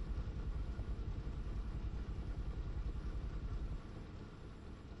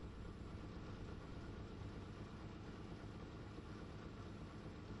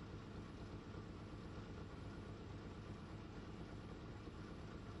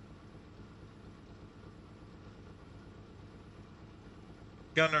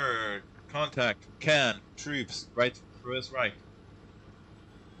 Gunner, contact, can, troops, right, through us right.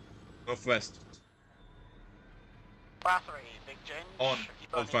 Northwest. Battery, big James. On. Have you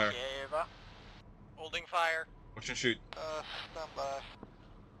Hold got fire. any over? Holding fire. Watch and shoot. Stand by.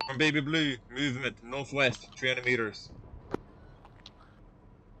 From Baby Blue, movement, northwest, 300 meters.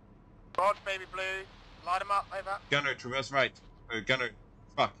 Rod, baby blue. Light him up, over. Gunner, traverse right. Gunner,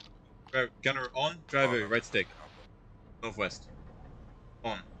 fuck. Gunner on, driver, right stick. Northwest.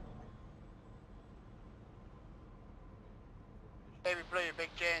 On. Baby blue, big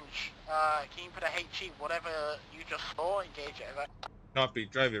James. Can you put a HE, whatever you just saw, engage it, over. Copy,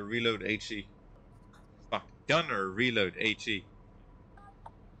 driver, reload HE. Fuck. Gunner, reload HE.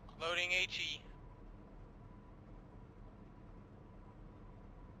 Loading HE.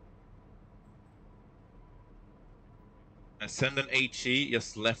 And send an HE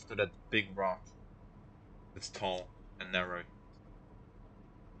just left of that big rock. It's tall and narrow.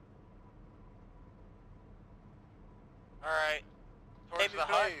 Alright. Towards Baby the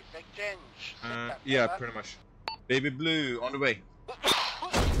blue, hut. big James. Yeah, pretty much. Baby Blue, on the way.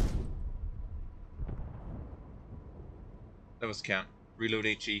 That was count. Reload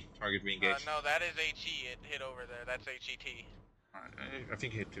HE, target re-engage. No, that is HE. It hit over there. That's HET. I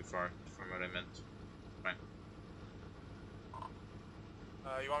think it hit too far from what I meant. Fine.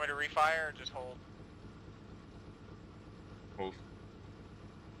 You want me to refire or just hold? Hold.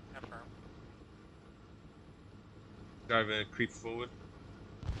 Confirm. Driver, creep forward.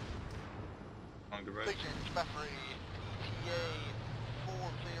 Along the road. Big James, battery, ETA 40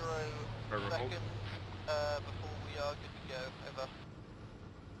 Driver, hold. seconds before we are good to go.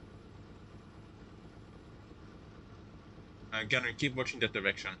 Over. Gunner, keep watching that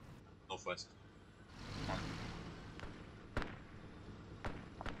direction. Northwest. On.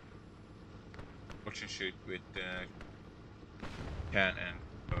 watch and shoot with can and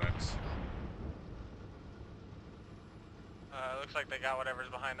coax. Looks like they got whatever's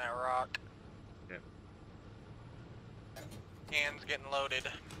behind that rock. Yep. Hands getting loaded.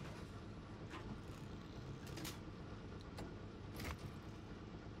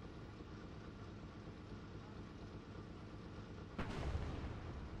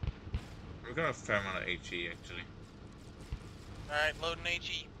 We've got a fair amount of HE actually. Alright, loading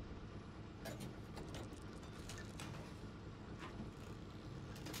HE.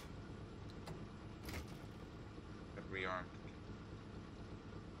 Got rearmed.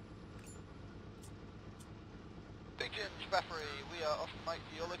 Big Ginge, Battery, we are off mic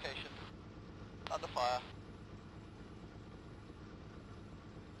to your location. Under fire.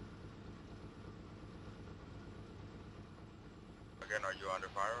 Again, are you under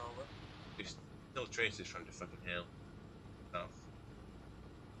fire, over? There's still traces from the fucking hill. Stuff.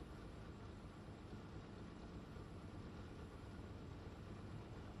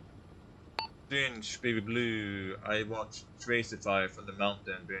 Ginge, Baby Blue, I watched tracer fire from the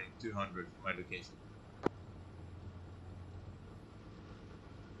mountain bearing 200 from my location.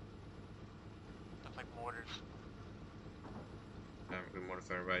 Looks like mortars. Good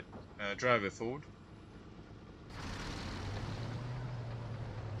modifier right. Driver forward.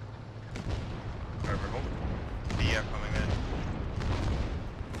 Driver hold. DF coming in.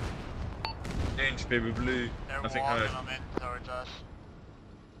 Ginge, Baby Blue, They're nothing walking heard. them in towards us.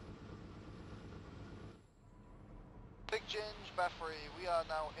 Big Ginge, Battery, we are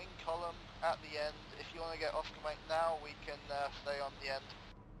now in column at the end. If you want to get Oscar Mike now, we can stay on the end.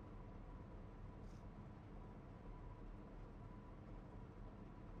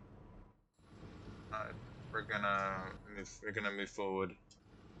 We're gonna move forward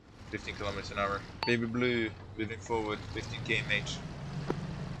 15 kilometers an hour. Baby Blue moving forward 15 km/h.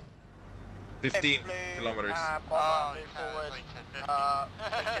 15 kilometers. Bomber, move yeah, forward. like 10, 50. I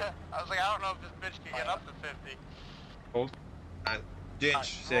was like, I don't know if this bitch can get up to 50. Hold. And Ginge, Right,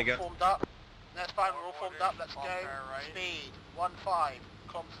 say we're all again. formed up. That's fine, we're all formed up, let's On go. there, right? Speed, 15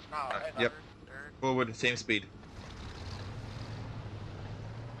 kilometers an hour. Right, over. yep. Forward, same speed.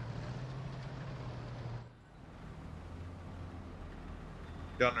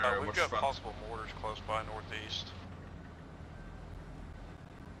 Gunner, We've watch got front. possible mortars close by northeast.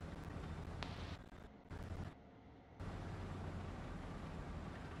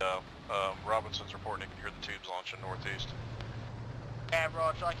 Robinson's reporting he can hear the tubes launching northeast. Yeah,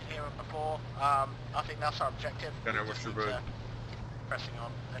 Roger, I can hear it before. I think that's our objective. Gunner, We watch just the need road. to pressing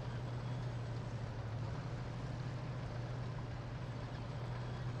on.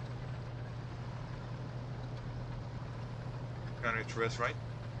 Gunner, traverse right.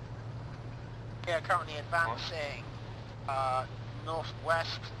 Yeah, currently advancing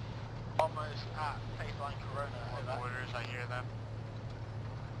northwest, almost at phase line Corona. Over. Mortars, I hear them.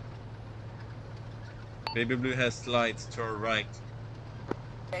 Baby Blue has lights to our right.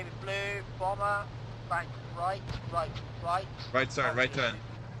 Baby Blue, bomber, bank right. Right turn, right turn.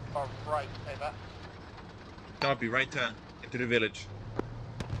 Or right, over. Copy, right turn. Into the village.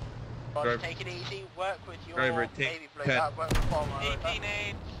 Roger, Driver- take it easy, work with your Driver, take Baby Blue, 10. work with bomber. over. 18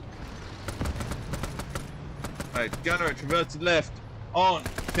 aids. Right, Gunner, traverse to the left. On.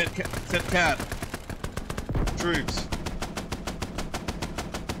 Send can. Troops.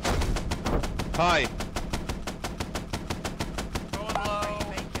 High. Going low.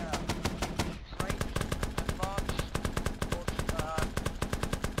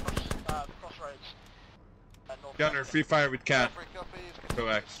 Gunner, free fire with can.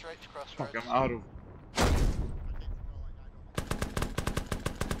 Coax. Straight to Crossroads. Fuck, I'm out of.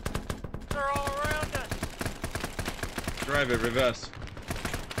 They're all around us. Driver, reverse.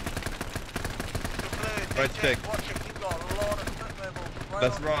 Right stick.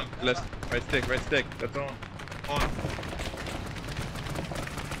 That's wrong. Left. Right stick. That's on. On.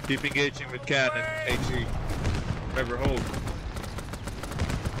 Keep engaging with can and HE. Driver, hold.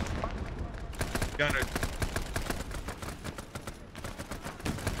 Gunner.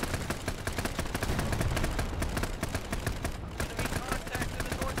 Enemy contact in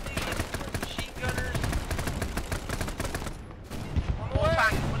the northeast. Machine gunners. On the More way.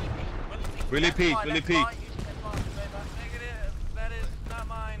 tank, Willie Pete. Negative. That is not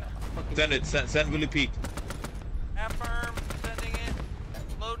mine. Send it. Send Willie Pete. Affirm. Sending it.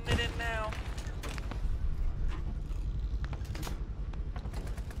 Loading it in now.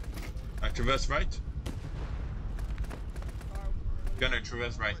 Traverse right. Gunner,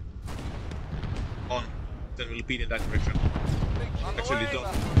 traverse right. On. Send Willie Pete in that direction. Actually, don't.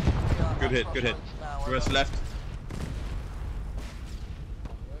 Good hit. Traverse left.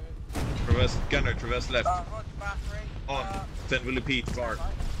 Traverse, gunner, traverse left. Roger, battery. On. 10 Willie Pete, far.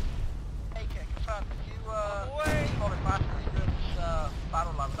 Okay, confirm. Did you, spot a battery during this,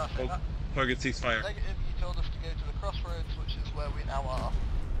 battle line with us, Hold. over? Target ceasefire. Negative, you told us to go to the crossroads, which is where we now are. Watch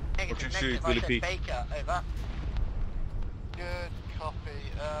and Negative, shoot, negative, I Willie said Pete. Baker, over. Good, copy.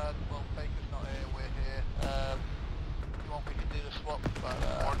 Well, Baker's not here, we're here. If you want, we can do the swap, but,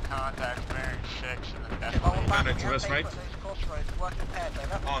 More contacts, bearing 6 and then Gunner, definitely. Gunner, traverse right. Those crossroads, working pairs,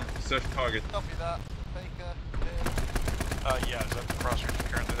 over. On. Search target. Copy that. Baker, Yeah, is that the crossroads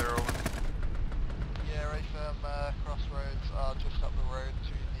currently there, over? yeah, AFM, crossroads are just up the road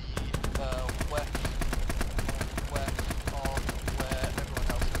to the, west of where everyone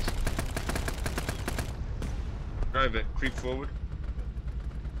else is. Drive it. Creep forward.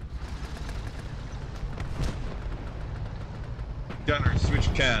 Gunner,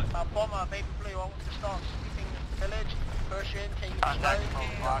 switch can. Bomber, Baby Blue, I want to start sweeping the village, push in, take it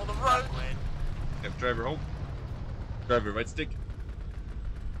slow, on the road. Yep, driver hold. Driver right stick.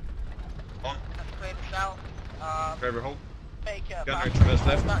 On. Let's clear this out. Driver hold. Baker, Gunner, back, traverse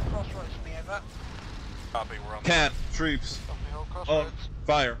left. that crossroads to me, over. Copy, we're on Can. Troops. Copy, hold On. crossroads.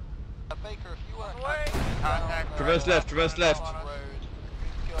 Fire. Baker, if you want Contact. Traverse left, traverse left.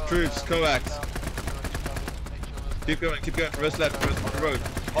 Troops, coax. Keep going, traverse left, traverse the road.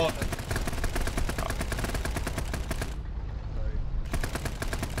 On.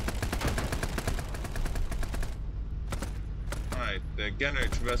 Alright, the gunner,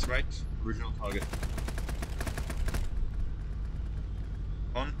 traverse right, original target.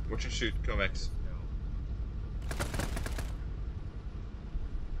 On, watch and shoot, coax.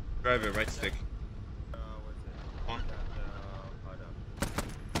 Driver, right stick. On.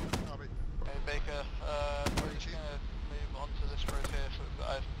 Hey Baker, we're just gonna move onto this road here so we've got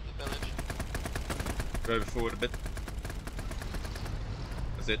eyes to the village. Driver forward a bit.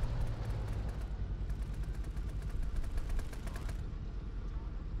 That's it.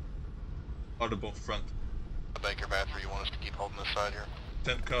 Audible front. Baker battery, you want us to keep holding this side here?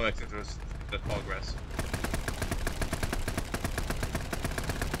 Send coax into the tall grass.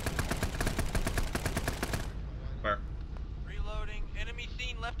 Fire. Reloading. Enemy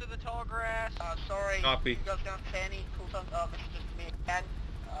seen left of the tall grass. Sorry, Copy. you guys don't say any cool time, this is just me again.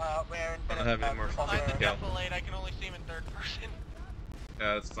 We're in I don't have any more Behind the Yeah. defilade, I can only see him in third person.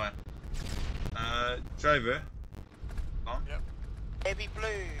 Yeah, that's fine. Driver. On. Yep. Baby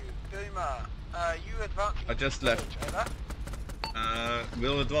Blue, Boomer, you advancing I just into the left. village, over.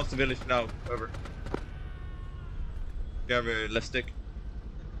 We'll advance the village now. Over. Driver, left stick.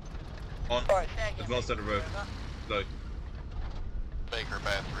 On. Alright, say again, Advance on the road. over. Slow. Baker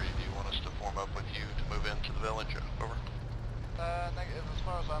battery, do you want us to form up with you to move into the village? Over. Negative, as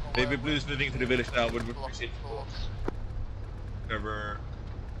far as I'm aware. Baby Blue's moving into the village now. Would we Block appreciate thoughts. Driver.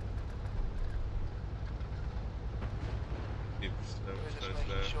 Keep slow, We're just slow, making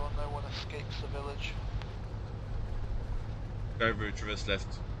slow. sure no one escapes the village. Driver, traverse left.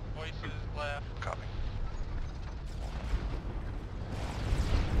 Voices left. Copy.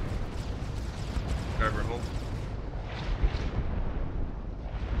 Driver, hold.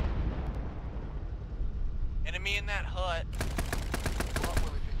 Enemy in that hut. Not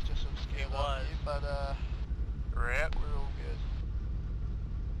Willie Pete's just some It scared was. of you, but Rip. we're all good.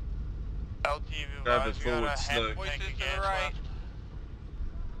 LTV Drive it wise, we got forward, a slow. half Voices tank to of the gas right. left.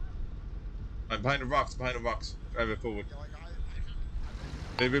 I'm behind the rocks, behind the rocks. Driver forward.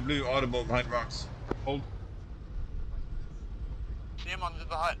 Baby Blue, audible, behind the rocks. Hold. See him under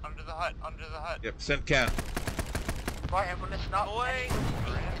the hut, under the hut, under the hut. Yep, send can. Right, everyone listen up. Away. Any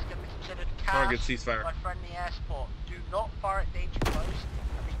Willie Pete is going to be considered Target cast ceasefire. by friendly air support. Do not fire at danger close,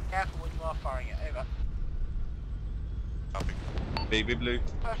 and be careful when you are firing it. Over. Copy. Baby Blue.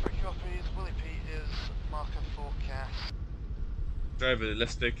 Perfect copies. Willie Pete is marker forecast. Driver,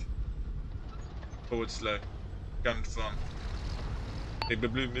 left stick. Forward slow. Gun front. Baby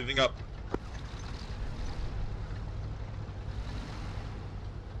Blue moving up.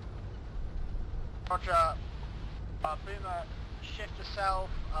 Roger. Boomer, shift yourself,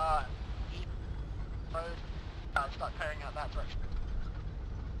 east road, start clearing out that direction.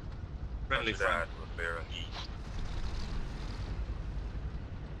 Friendly Roger front. that, we're bearing east.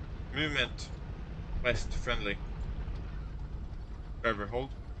 Movement. West, friendly. Driver, hold.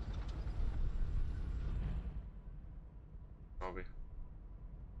 Copy.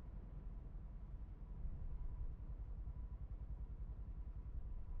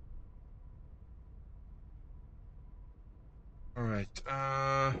 Alright,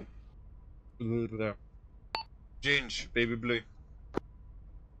 Ginge, Baby Blue.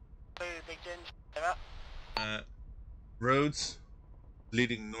 Blue, Big Ginger, over. Roads.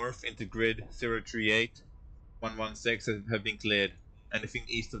 Leading north into grid 038, 116 have been cleared. Anything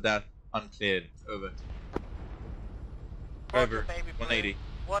east of that, uncleared. Over. Roger, Driver, baby blue. 180.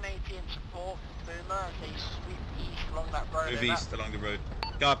 180 in support. Boomer as they sweep east along that road. Move over. east along the road.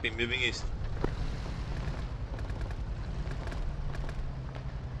 Copy, moving east.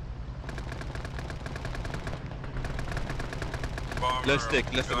 Bomber, Left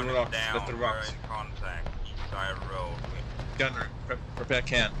stick, left of the gun rocks, down, left of the rocks. we're in contact, east side road. Gunner, prepare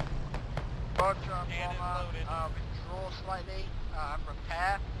can. Roger, Cannon bomber. loaded. Withdraw slightly.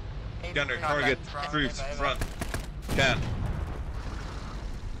 Repair. Baby Gunner, blue, target, front, troops, over. front. Can.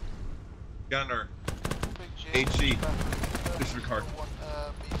 Gunner, HG. Disregard.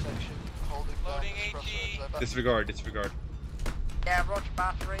 Loading HE. Disregard, disregard. Yeah, roger,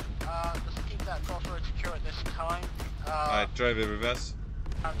 battery. Just keep that crossroad secure at this time. Alright, driver, reverse.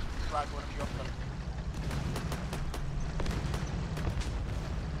 And flag one of you off them.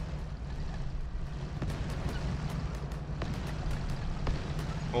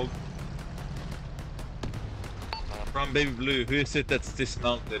 Hold. From Baby Blue, who is it that's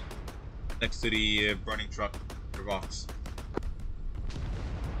dismounted next to the burning truck, the rocks?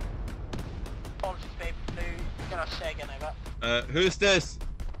 Apologies, Baby Blue. You're gonna say again, over. Who's this?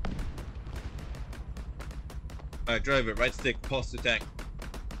 Alright, driver, right stick, pause the tank.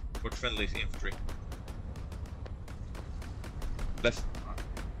 Watch friendlies, infantry. Left.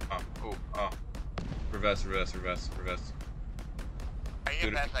 Reverse, reverse, reverse, reverse. Are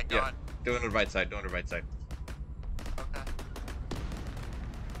you past that gun? Do it on the right side, do it on the right side. Okay.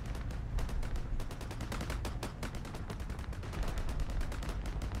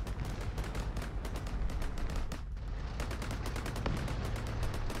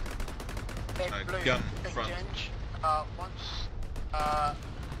 Baby Alright, Blue, gun, big front. Ginge. Once, I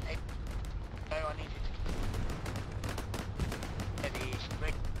need you to get east.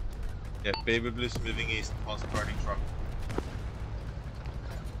 Big Yeah, Baby Blue's moving east, past the burning truck.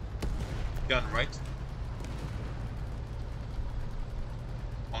 Gun right.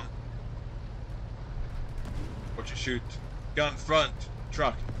 On. Watch you shoot. Gun front,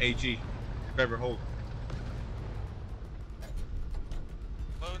 truck, AG. Driver hold.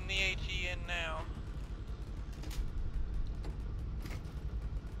 Loading the HE in now.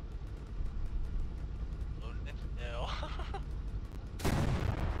 Loading it still.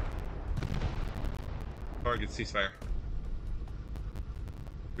 Target ceasefire.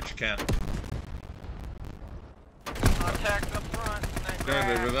 Which you can. Contact up front.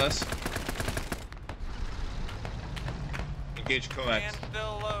 Driver reverse. Engage coax. And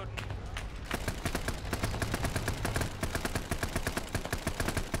still loading.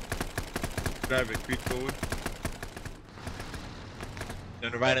 Driver creep forward.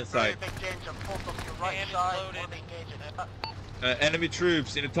 On the right hand side. Big Ginge, I'm pulled off your right Cannon side. loaded. One engaging, over. Enemy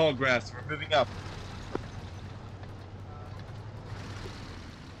troops in the tall grass. We're moving up.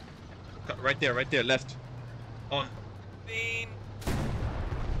 Right there, left. On. Seen.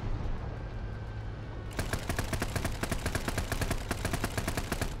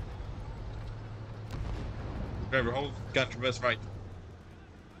 Driver hold. Gun traverse right.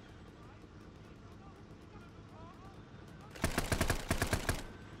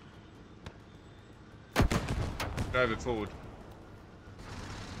 Driver forward.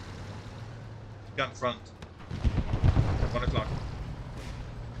 Gun front. 1 o'clock.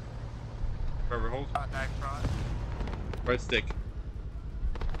 Driver hold. Contact front. Right stick.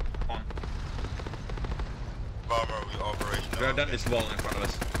 On. Bomber, we operational. We are done this wall in front of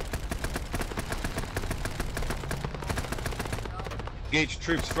us. Engage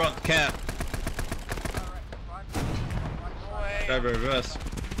troops front, camp. Away. Driver reverse.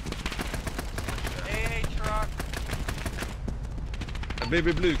 AA truck. A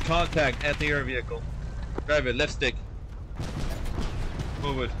Baby Blue, contact anti-air vehicle. Driver, left stick.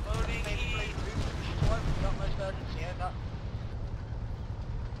 Forward. Loading E.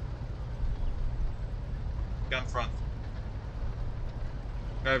 Gun front.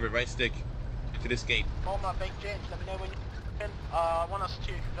 Driver, right stick. Into this gate. Bomber, Big Ginge, let me know when you're in. I want us to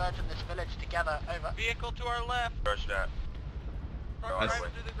converge in this village together, over. Vehicle to our left. Search that. Front That's-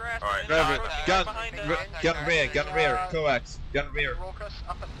 driving through the grass. Alright, Driver, Approaching gun, behind us. gun rear, coax, gun rear. Raucous,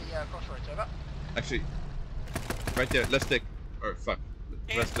 up at the crossroads, over. Actually, right there, left stick. Or fuck,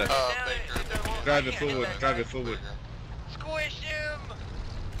 left left. Baker. Driver forward, driver forward. Squish him!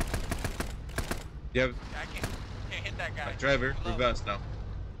 You have I can't hit that guy. driver, Low. reverse now.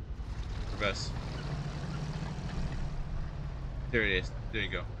 Reverse. There it is. There you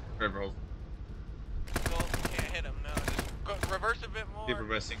go. Driver hold. Can't hit him, no. Just go, reverse a bit more. Keep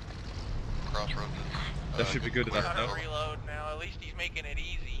reversing. Crossroads is... That should be good enough, Gotta no? reload now. At least he's making it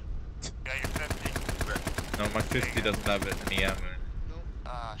easy. Got your 50. No, my 50 doesn't have any ammo. Nope.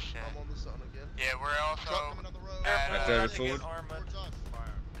 Ah, shit. I'm on the sun again. Yeah, we're also Truck coming down the road. at, I drive it to get forward. armored. Towards us.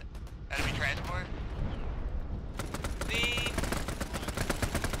 enemy transport. See?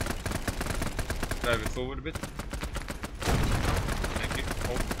 Drive it forward a bit. Thank you.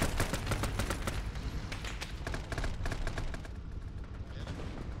 Hold.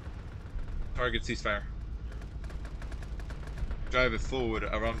 Target ceasefire. Drive it forward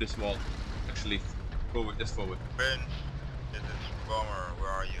around this wall. Actually, forward, just forward. Ben, this is Bomber. Where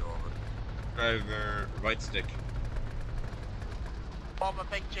are you? Over. Driver right stick. Bomber,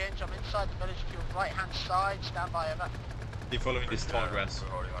 big change. I'm inside the village to your right hand side. Stand by, over. Keep following this tall grass. We're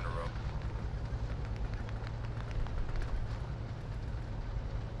holding on the road.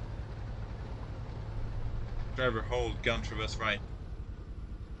 Driver hold, gun traverse right.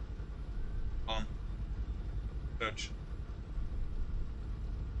 On. Search.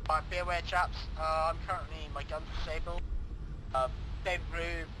 Alright, be aware, chaps. I'm currently, my gun's disabled. David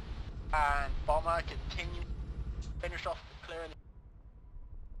Rube and Bomber continue. Finish off the clearing.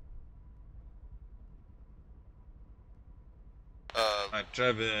 Alright,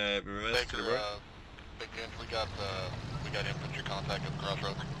 driver reverse to the road. Big James, we got infantry contact at the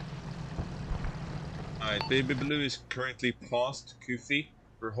crossroads. Alright, Baby Blue is currently past Kufi.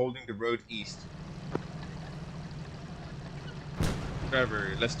 We're holding the road east.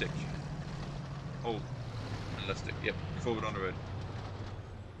 Driver, left stick. Hold. And left stick, yep. Forward on the road.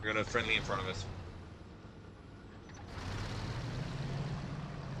 We got a friendly in front of us.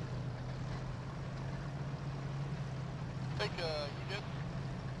 You good?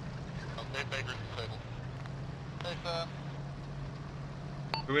 Okay, Baker's disabled. Hey, sir.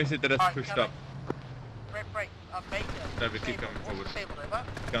 Who is it that has Alright, pushed coming. up? Break. Baker. Driver, keep Disabled. coming forward. What's disabled, over?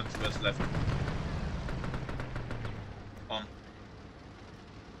 Gun traverse left. On.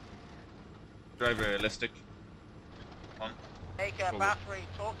 Driver, left stick. On. Baker, Forward. battery,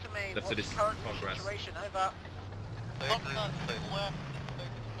 talk to me. Left What's side the is current progress. situation, over?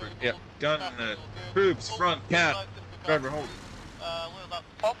 Yeah, gun, troops, front, cap. Driver, hold.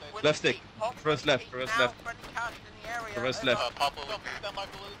 Pop, will Left it stick. be? Pop, Traverse will it left, be traverse now? left. Friendly cast in the area, Traverse over. left. Papa, gonna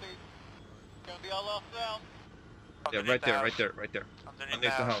be our last round. Yeah, Underneath right the there, house. right there, right there.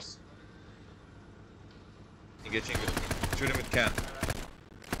 Underneath the house. Engaging good. Shoot him with can.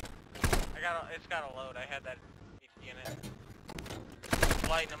 It's got a load. I had that in it.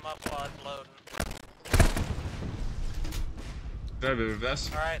 Lighten him up while it's loading. Driver, reverse.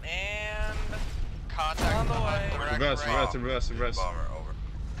 Alright, and... Contact On the way. Reverse. Bomber, over.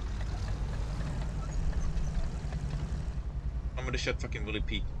 I'm gonna shut fucking Willie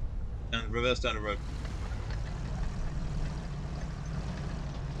Pete. And reverse down the road.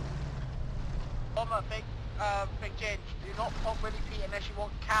 Bomber, big change. Do not pop Willie Pete unless you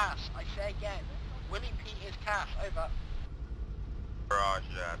want cash. I say again. Willie Pete is cash, over. Garage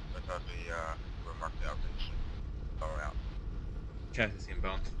that. Because we're marking out position. Going out. Cat is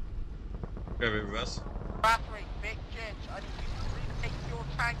inbound. Driver, reverse. Battery, big change. I need you to retake your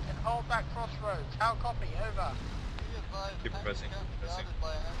tank and hold that crossroads. How copy, over. Keep pressing.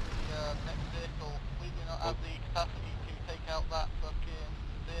 By an enemy next vehicle. We do not have the capacity to take out that fucking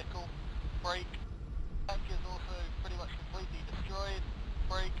vehicle. Brake. Tank is also pretty much completely destroyed.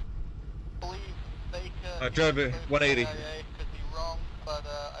 Brake. Believe Baker. Driver, 180. Could be wrong, but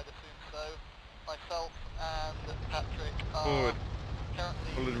I'd assume so. Myself and Patrick are Forward.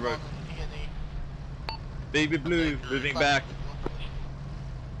 currently Follow the road. on E&E. Baby Blue, moving back.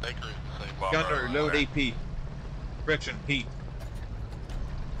 Baker is the same. Gunner, load AP. Friction, heat.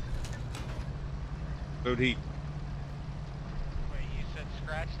 Load heat. Wait, you said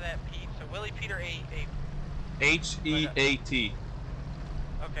scratch that Pete? So Willie Peter A. H-E-A-T.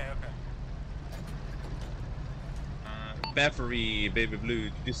 Okay. Battery, Baby Blue.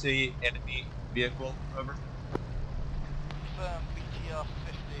 Did you say enemy vehicle? Over. BTR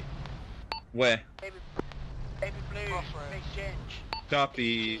 50. Where? Baby Blue, Crossroads. big change.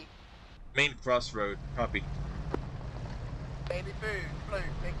 Copy. Main crossroad. Copy. Baby Blue,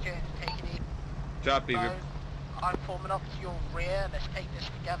 big change. Take it easy. Copy. So, I'm forming up to your rear. Let's take this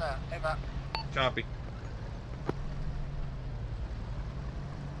together, over. Copy.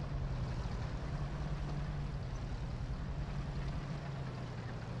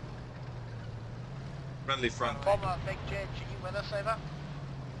 Friendly front. Bomber, big change. Are you with us, over?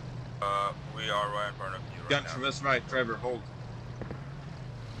 We are right in front of you Gun right now. traverse right. Driver, hold.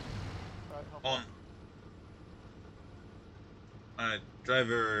 On. Alright,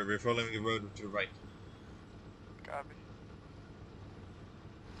 driver, we're following the road to the right. Copy.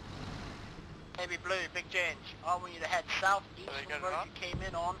 Baby Blue, Big Ginge, I want you to head southeast Are they from the getting road on? you came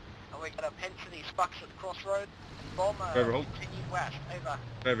in on, and we're going to pin to these spucks at the crossroad. Bomber, Driver, hold. continue west, over.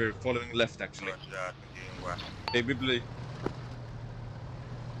 Driver, following left actually. Roger that, continuing west. Baby Blue.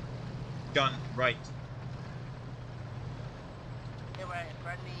 Gun, right. Anyway,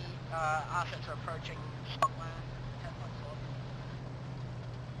 friendly assets are approaching somewhere.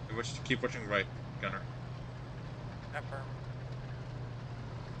 Keep watching right, Gunner. Affirm.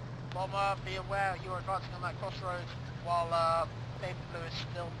 Bomber, be aware you are advancing on that crossroads while Baby Blue is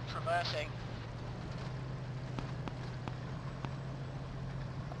still traversing.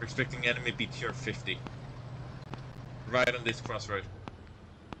 We're expecting enemy BTR 50. Right on this crossroad.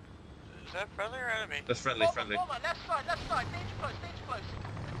 Is that friendly or enemy? That's friendly, friendly. Bomber, left side, danger close, danger close.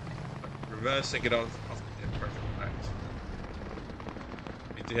 Reverse and get off yeah, perfect. Right.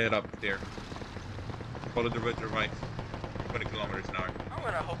 Need to head up there. Follow the road to the right. 20 kilometers an hour. I'm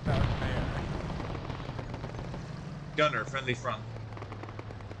gonna hope that was fair. Gunner, friendly front.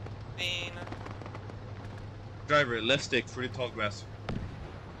 Seen. Driver, left stick through the tall grass.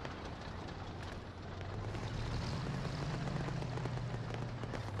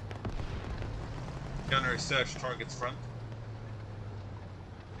 Gunner, search target's front.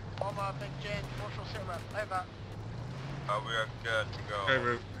 Bomber, Big Ginge, Marshall sit rep, over. We are good to go.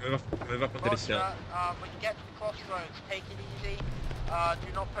 Driver, move up onto this hill. When you get to the crossroads, take it easy.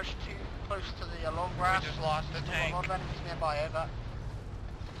 Do not push too close to the long grass. We just lost the tank. A lot of enemies nearby, over.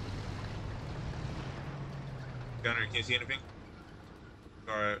 Gunner, can you see anything?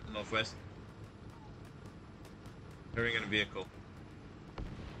 Or northwest? Hearing in a vehicle.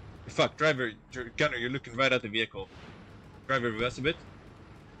 Fuck, driver, Gunner, you're looking right at the vehicle. Driver, reverse a bit.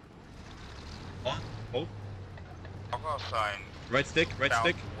 On, hold. I'll go sign. Right stick, right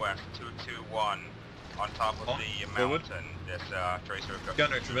stick. Southwest 221 on top of On, the forward. mountain. This tracer.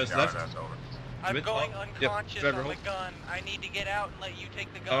 Gunner, traverse left. That's over. I'm Bit going on. unconscious Yep, driver, on the hold. gun. I need to get out and let you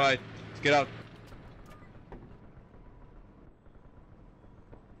take the gun. Alright, let's get out.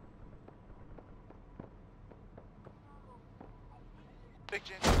 Big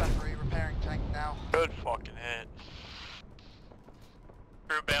Ginge battery repairing tank now. Good fucking hit.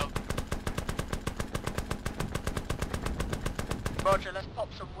 Crew bailed. Roger, let's pop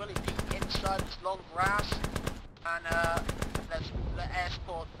some Willy Pete inside this long grass, and let's let air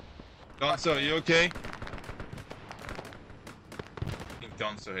support. Gonzo, are you okay? I think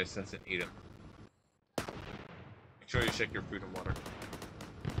Gonzo hasn't eaten. Make sure you check your food and water.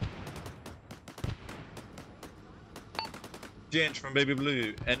 Ginge from Baby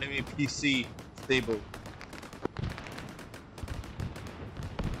Blue, enemy PC stable.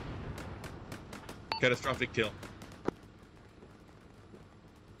 Catastrophic kill.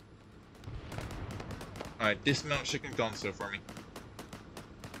 Alright, dismount chicken Gonzo for me.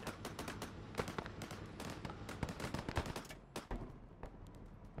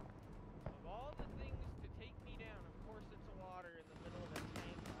 Of all the things to take me down, of course it's water in the middle of a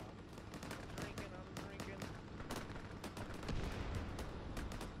tank. I'm drinking.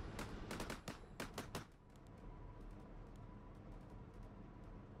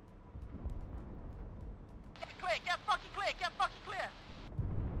 Get clear, get fucking clear, get fucking clear!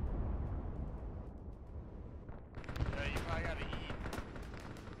 Yeah, you probably gotta eat.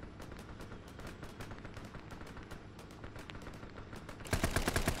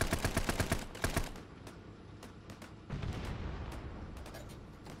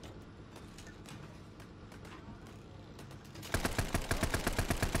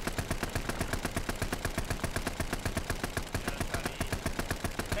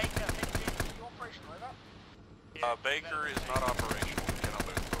 Baker, Big Ginge, you operational, over? Baker is not operational. We cannot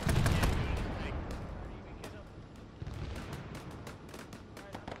move forward.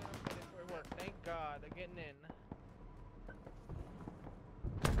 Thank God, they're getting in.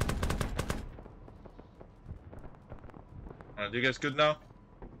 Alright, you guys good now?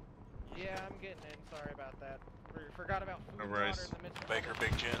 Yeah, I'm getting in. Sorry about that. Forgot about food No and worries. water in the midst of Baker,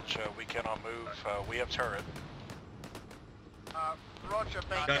 Big Ginge, we cannot move. We have turret. Roger,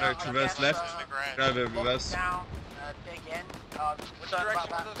 Baker. Gunner, traverse left. Driver, Lock reverse. down, dig in. Which Concerned about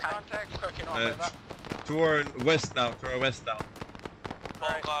direction were that those tank contacts? cooking on, Uh, over. to our west now, to our west now.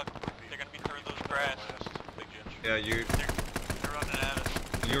 12 o'clock. They're gonna be through those grass. Big Ginge. Yeah, They're running at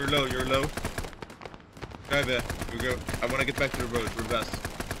us. you're low, you're low. Driver, we go. I wanna get back to the road, reverse.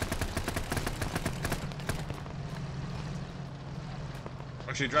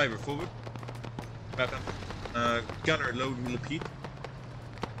 Actually, driver, forward. Patton. Gunner, load will repeat.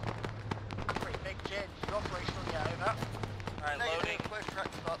 Pretty Big Ginge, you operational, yeah, over. Alright, loading. Clear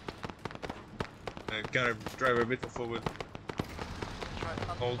track spot. Gunner, driver, a bit more forward.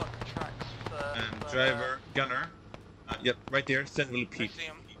 Try Hold. fucking tracks. And driver, gunner. Yep, right there. Send will I repeat. see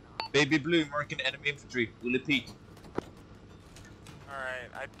him. Baby blue marking enemy infantry. Will repeat. Alright,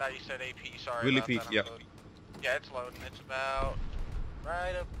 I thought you said AP, sorry Will about repeat, that. I'm yep. loading. Yeah, it's loading. It's about...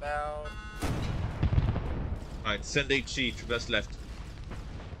 right about... Alright, send HC, traverse left.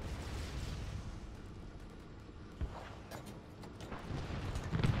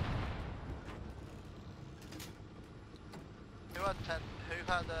 Who had 10?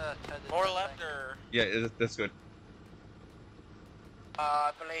 Who had 10? More left or... Yeah, that's good.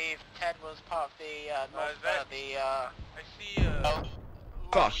 I believe Ted was part of the is that- I see Oh,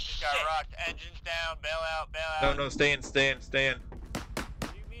 Fuck. we just got rocked. Engines down, bail out, bail No, out. no, stay in, stay in, stay in. What do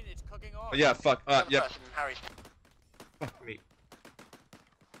you mean it's cooking off? Oh, yeah, fuck. Yep. person, Harry's. Fuck me.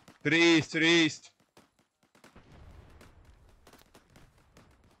 To the east, to the east.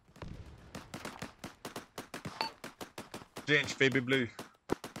 Change, baby blue.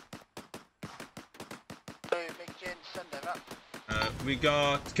 Blue, Big Gin, send over. We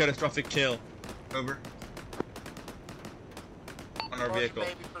got catastrophic kill. Over. On our Roger, vehicle.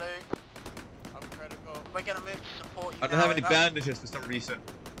 Baby Blue. I'm critical. We're gonna move to support you I don't now, have any over. bandages for some reason.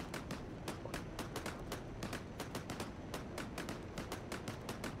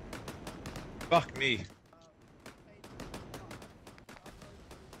 Fuck me.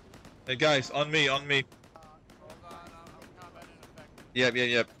 Hey guys, on me, on me. Hold on, I'm combat ineffective. Yep, yep,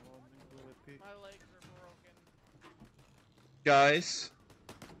 yep. My legs are broken. Guys.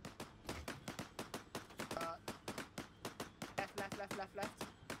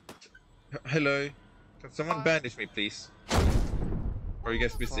 Left. Hello. Can someone bandage me, please? Or are you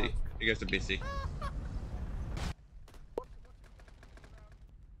guys busy? You guys are busy.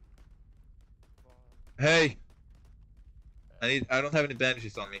 Hey! I don't have any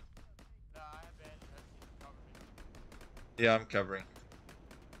bandages on me. No, I have bandages. Cover me. Yeah, I'm covering.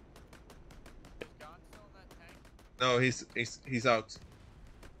 Is Gon still in that tank? No, he's out.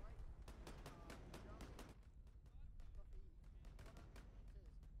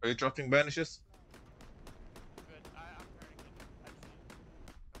 Are you dropping bandages? Good. I'm turning it. Actually.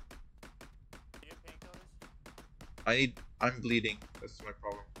 You get painkillers? I'm bleeding. That's my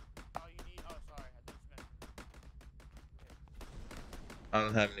problem. Oh, you need. Oh, sorry. I just meant. I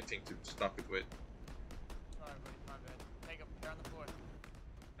don't have anything to stop it with. Sorry, buddy. My bad. Take them. They're on the floor.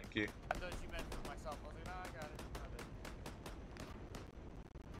 Thank you. I thought you meant for myself. I was like, no, I got it. My bad.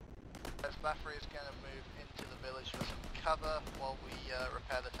 Laffery is going to move into the village for some cover while we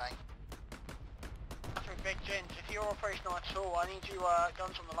repair the tank. Through Big Gin, if you're operational at all, I need you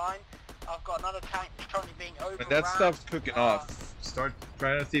guns on the line. I've got another tank that's currently being overrun. When that stuff's cooking off, start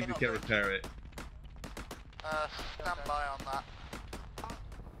trying to see if you can repair it. Stand by on that.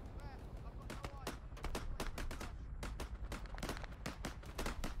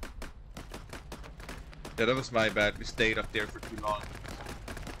 Yeah, that was my bad. We stayed up there for too long.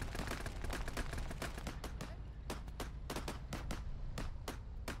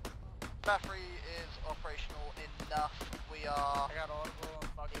 Laffery is operational enough. We are I got audible and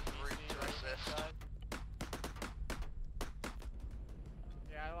fucking en route DC to right assist. inside.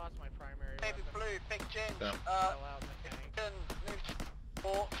 Yeah, I lost my primary Baby weapon. Blue, Big Gin, Yeah. Fell out in the if you tank. can move to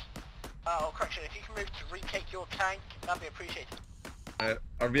support, or correction, if you can move to retake your tank, that'd be appreciated.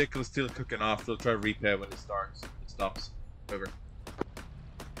 Our vehicle is still cooking off. We'll try to repair when it starts. It stops. Over.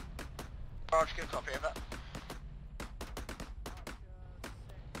 Roger, good copy of that.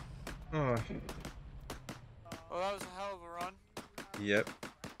 Oh. Well, that was a hell of a run. Yep.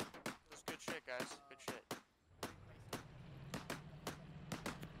 It was good shit, guys. Good shit.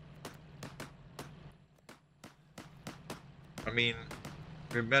 I mean,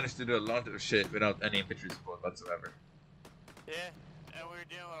 we managed to do a lot of shit without any infantry support whatsoever. Yeah, and we were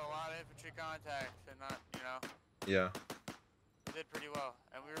dealing with a lot of infantry contacts and not, you know, Yeah. we did pretty well.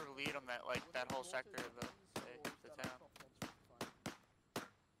 And we were the lead on that, like, that whole sector of the town.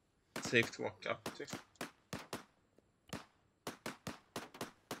 Safe to walk up to.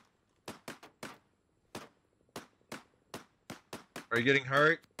 Are you getting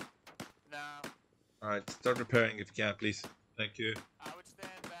hurt? No, Alright, start repairing if you can, please. Thank you. I would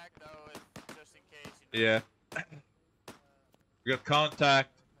stand back, though, just in case, you know. Yeah. We got contact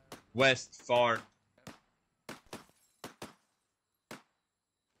west far.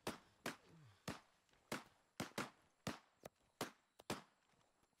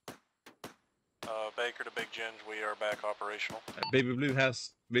 Baker to Big Ginge, we are back operational. Baby Blue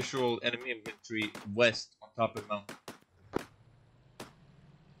has visual enemy infantry west on top of the mountain.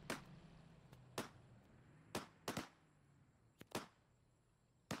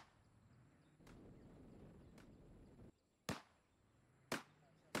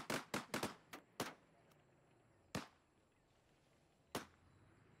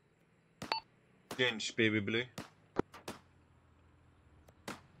 Ginge, baby blue.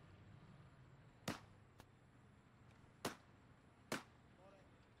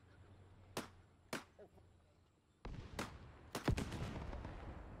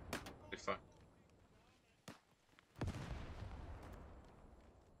 Fuck.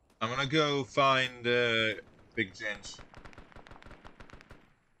 I'm gonna go find Big Ginge.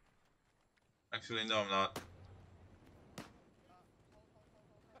 Actually, no, I'm not.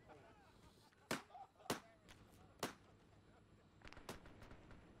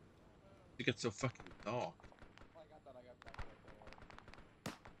 You get so fucking dark. I got that.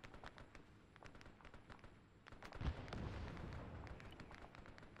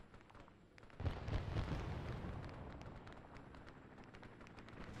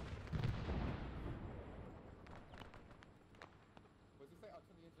 What does it say? I'll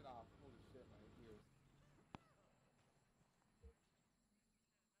turn the engine off. Holy shit, my ears.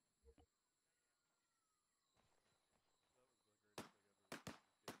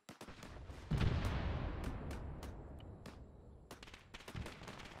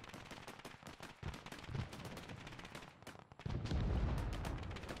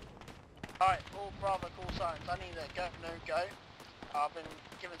 Alright, all Bravo call signs. I need a go, no go. I've been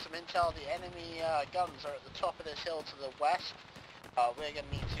given some intel. The enemy guns are at the top of this hill to the west. We're going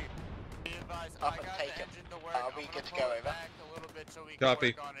to need to Be advised, up I and got take the it. engine to work. Are we I'm good to gonna go, pull it over? back a little bit so we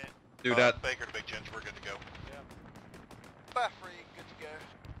Copy. can work on it. Do that. Baker to Big Ginge, we're good to go. Battery, good to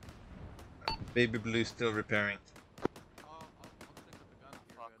go. Baby blue still repairing. I'll stick with the gun if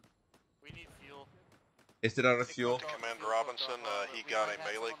you're Fuck. good. We need fuel. Is it out of fuel? Commander Robinson, he got a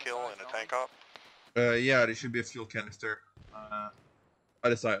melee kill in a tank op. Yeah, there should be a fuel canister.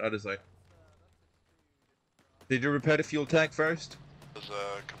 Other side. Did you repair the fuel tank first? This is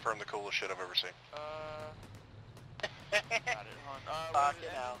confirm the coolest shit I've ever seen. Got it, hon. Fuck The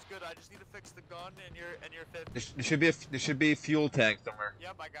it out. engine's good. I just need to fix the gun and your fifth. There should be a fuel tank somewhere.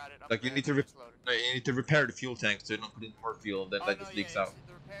 Yep, I got it. I'm Like you there. need to It's loaded. no, you need to repair the fuel tank so you don't put in more fuel, then that just leaks out.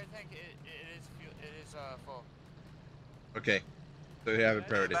 The repair tank, it is full. Okay, so you have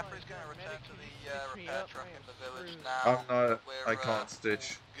repaired it. Battery's going to return to the repair truck in the village now. I'm not. We're, I can't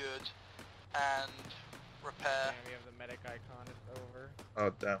stitch. Good. And repair. Yeah, we have the medic icon. It's over.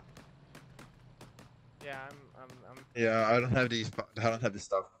 Oh damn. Yeah, I'm. Yeah, I don't have these. I don't have this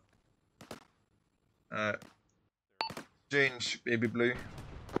stuff. Change, baby blue.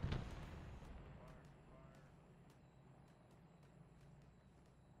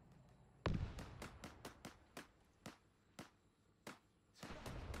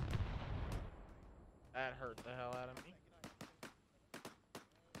 That hurt the hell out of me.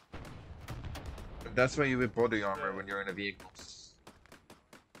 That's why you wear body armor when you're in a vehicle.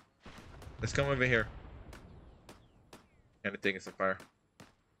 Let's come over here. Anything is a fire.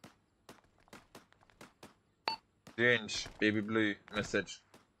 Change, baby blue, message.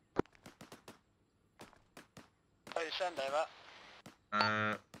 What you send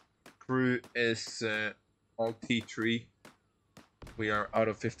over? Crew is all T3. We are out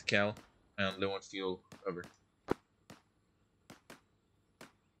of 50 cal and low on fuel. Over.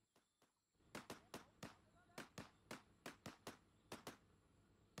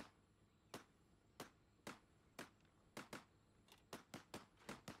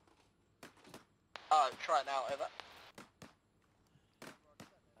 Try it now, over.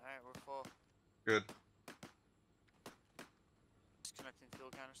 Alright, we're full. Good. Disconnecting fuel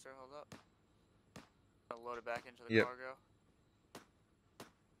canister, hold up. I'll load it back into the Yep. cargo.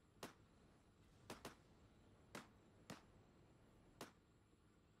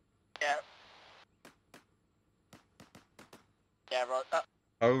 Yeah. Yeah, right.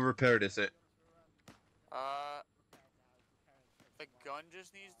 How repaired is it? The gun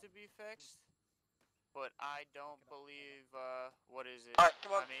just needs to be fixed. But I don't believe, what is it? Alright,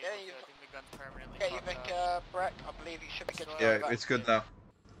 come on. I'm Yeah, able you to, I think the gun's permanently get your fucked big up. Breck. I believe you should be good to go. Yeah, over. it's good now.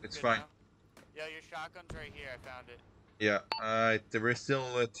 It's Good fine. now? Yeah, your shotgun's right here, I found it. Yeah, there is still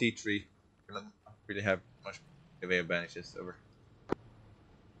a T3. We don't really have much of advantages over.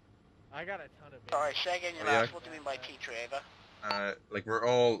 I got a ton of. Sorry, say again your Yeah. last. What do you mean by T3, over? Like we're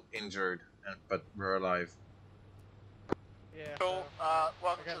all injured, but we're alive. Yeah. Cool. so, Welcome I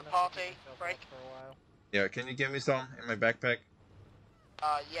got to the enough party. keep myself Break. up for a while. Yeah, can you give me some in my backpack?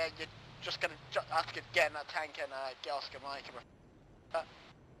 Yeah, you're just gonna have to get in that tank and get Oscar Mike.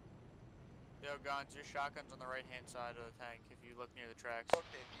 Yo, Gons, your shotgun's on the right-hand side of the tank if you look near the tracks. Do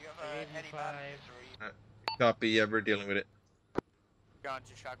you have I gave you any 5. bandages or you... Copy, yeah, we're dealing with it. Gons,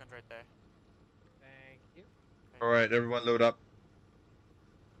 your shotgun's right there. Thank you. Alright, everyone load up.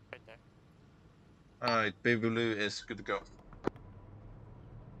 Right there. Alright, baby blue is good to go.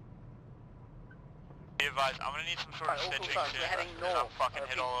 advise, I'm gonna need some sort of Alright, all stitching cool signs, soon. we're heading I'm north. fucking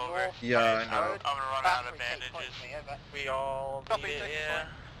hit all over. Yeah, I know. I'm gonna run out of bandages. We all Copy, need it, take yeah. point.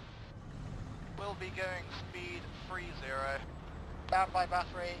 We'll be going speed 30. Down by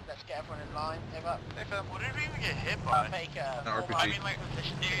battery, let's get everyone in line. Over. What did we even get hit by? Make An a RPG. I mean, like,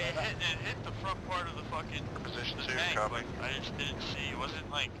 position it to hit the front part of the fucking Position the 2, tank, copy. but I just didn't see. It wasn't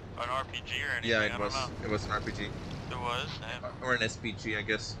like an RPG or anything. Yeah, I don't know. it was an RPG. It was. Or an SPG, I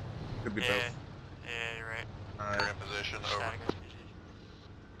guess. Could be Yeah, both. yeah, you're right. You're in position, over. Static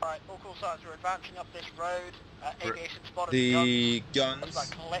RPG. Alright, all call signs, we're advancing up this road. Aviation spotted The guns. guns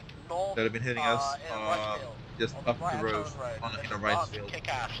Like, click north. that have been hitting us in are right field. just On up right the road, in the right field. Kick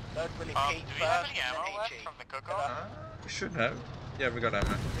ass. Don't really peek Do we have first, any and ammo then left HE. from the cook-off? We should have. Yeah, we got ammo.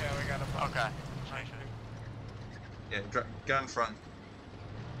 Yeah, we got a Okay. Yeah, go in front.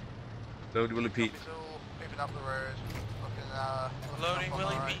 Load Willie Pete. Still moving up the road. Looking, Loading up on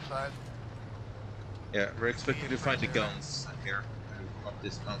Willie the right Pete. side. Yeah, we're expecting to find the guns here up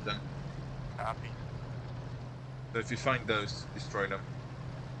this mountain. Copy. So if you find those, destroy them.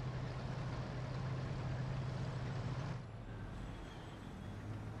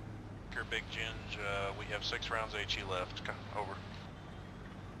 Your Big Ginge, we have 6 rounds HE left. Over.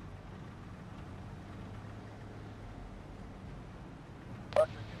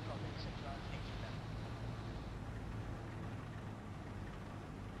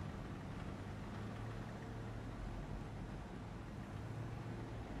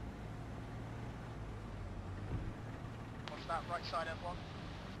 What's that right side, everyone?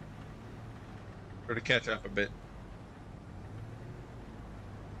 Try to catch up a bit.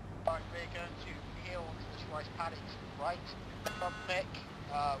 Alright, we're going to heel onto this rice paddock right. Front pick,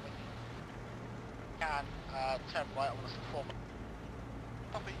 when you can, turn right on us to form.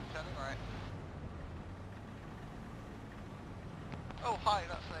 Copy, turning right. Oh, hi,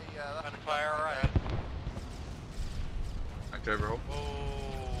 that's a, that's a fire right. I driver hold.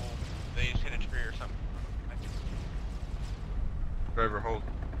 Oh, they just hit a tree or something. Driver hold.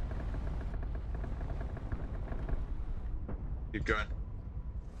 Keep going.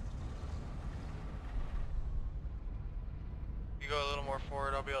 You go a little more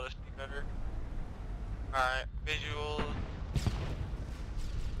forward, I'll be able to see better. Alright, visual.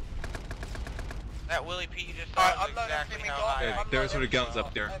 That Willie P you just saw Alright, is I'm loading, exactly see me how go. high Yeah, I there's where the guns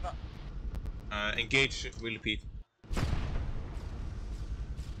up there. Over. Engage Willie Pete.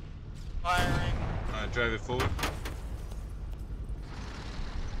 firing. Drive it forward.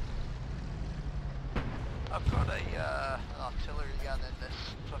 I've got a an artillery gun in this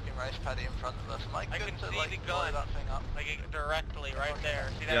fucking race paddy in front of us. Am I I good can to see like the blow gun. that thing up? Like directly right there.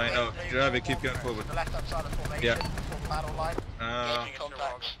 See that Yeah, I red know. thing? Drive it, keep going forward. The left hand side of the formation, Yeah. full battle line. think it's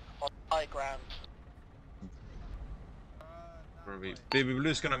Contacts on high ground. Probably. Baby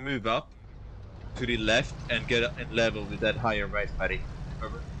Blue's gonna move up to the left and get in level with that higher right paddy.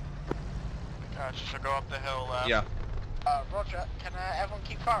 Over. Gotcha, so go up the hill left. Yeah. Roger, can everyone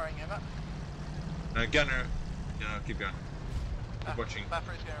keep firing, over? Gunner, keep going. Keep watching.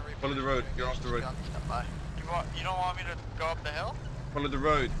 Battery's going to Follow the road, you're off the road. You don't want me to go up the hill? Follow the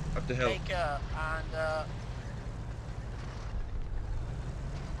road, up the hill. Baker and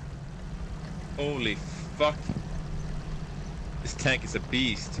Holy fuck. This tank is a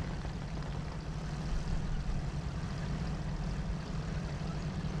beast.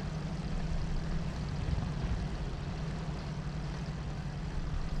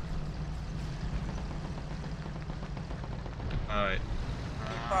 Alright.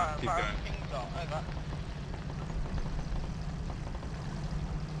 Keep going. over.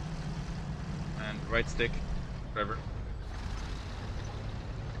 And right stick, driver.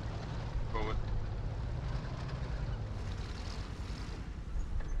 Forward.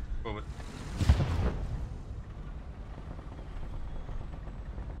 Forward.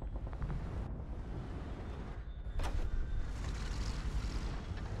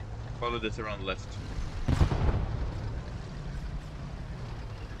 Follow this around left.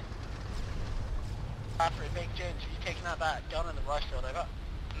 Battery, Big Ginge, you taking out that gun in the rice field, over?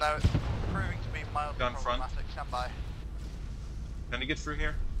 No, it's proving to be mildly Gun front. problematic. Stand by. Can you get through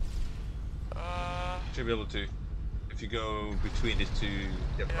here? Should be able to. If you go between these two,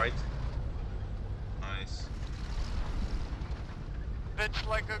 yeah, right. Nice. It's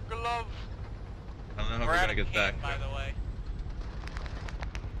like a glove. I don't know how We're we're out gonna of get cane, back. by the way.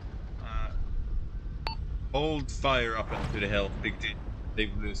 Hold fire up onto the hill.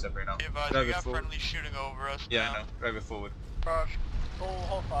 Big Blue step right now. Be advised, Drive we it got forward. friendly shooting over us Yeah, now. I know. Drive it forward. Rush.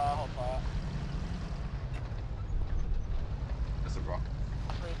 Hold fire, hold fire. That's a rock.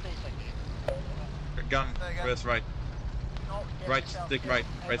 Battery, please take Gun. There you go. Where's right? Not get Right yourself stick, killed, right.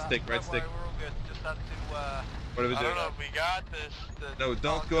 Right over. stick, right Don't stick. worry, we're all good. Just had to, What do we I do? don't know if we got this. No,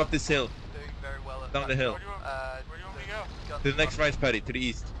 don't go up this hill. doing very well at Down the hill. Where do you want me to go? To the next rise paddy, to the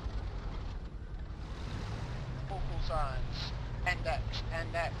east. All call signs. NX,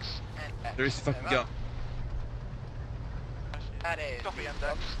 NX, NX. There is a fucking Over. gun. That is Copy, the NX.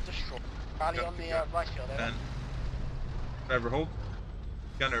 guns destroyed. Rally Gun, on the gun. right field, over. And driver hold.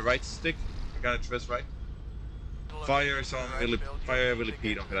 Gunner right stick. Gunner traverse right. Fire is on fire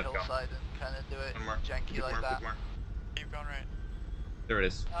millipede onto that gun. Kind of do it One more. janky Good like mark, that. good mark. Keep going right. There it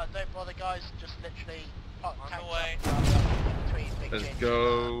is. Don't bother, guys. Just literally On tank the way. up, in between Big Let's Ginge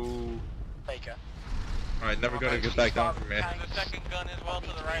go. and Baker. Alright, never gonna get back down from here. There's a second gun as well to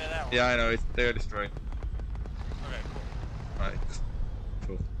the right of that one. Yeah, I know. They're destroyed. Okay, cool. Alright.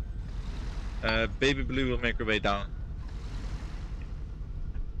 Cool. Baby Blue will make her way down.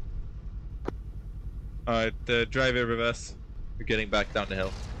 Alright, driver reverse. We're getting back down the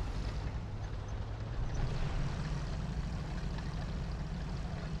hill.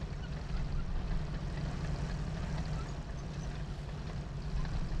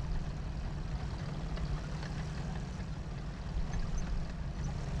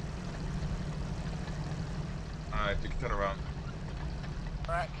 Alright, you can turn around.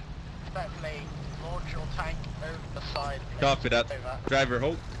 Correct. Respectfully, launch your tank over the side. please. Copy that. Over. Driver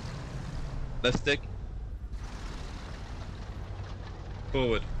hold. Left stick.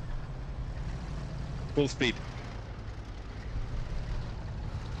 Forward. Full speed.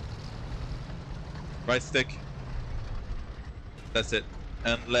 Right stick. That's it.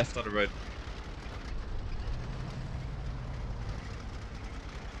 And left on the road.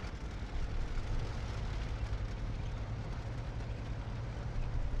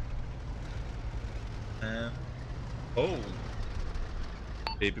 And oh,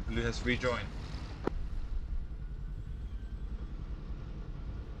 Baby Blue has rejoined.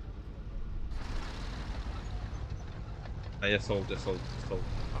 Yes, hold, yes, hold, yes, hold.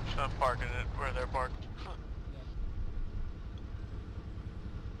 I'm just not parking it where they're parked.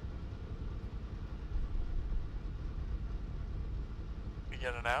 We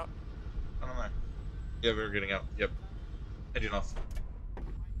getting out? I don't know. Yeah, we're getting out. Yep. Engine off.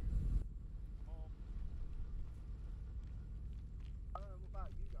 I don't know about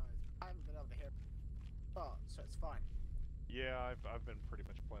you guys. I haven't been able to hear start, so it's fine. Yeah, I've been pretty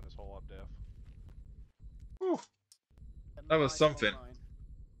much playing this whole up deaf. Whew. And That was mine's something. online.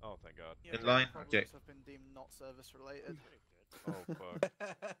 Oh, thank God. Yeah, In line? problems Okay. have been deemed not service related. Oh, fuck.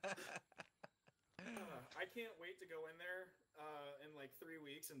 I can't wait to go in there in like 3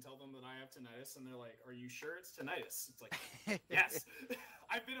 weeks and tell them that I have tinnitus, and they're like, "Are you sure it's tinnitus?" It's like, yes.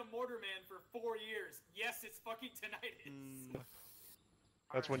 I've been a mortar man for 4 years. Yes, it's fucking tinnitus.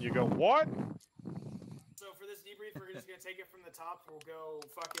 That's when you go, what? So for this debrief, we're just gonna take it from the top. We'll go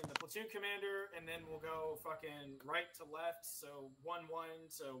fucking the platoon commander, and then we'll go fucking right to left. So 1-1,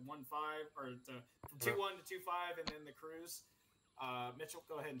 so 1-5, or from 2-1 to 2-5, and then the cruise. Mitchell,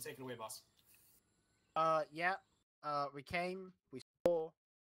 go ahead and take it away, boss. Yeah. We came, we saw,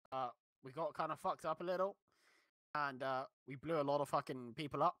 we got kind of fucked up a little, and we blew a lot of fucking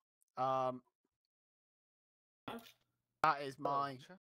people up. That is my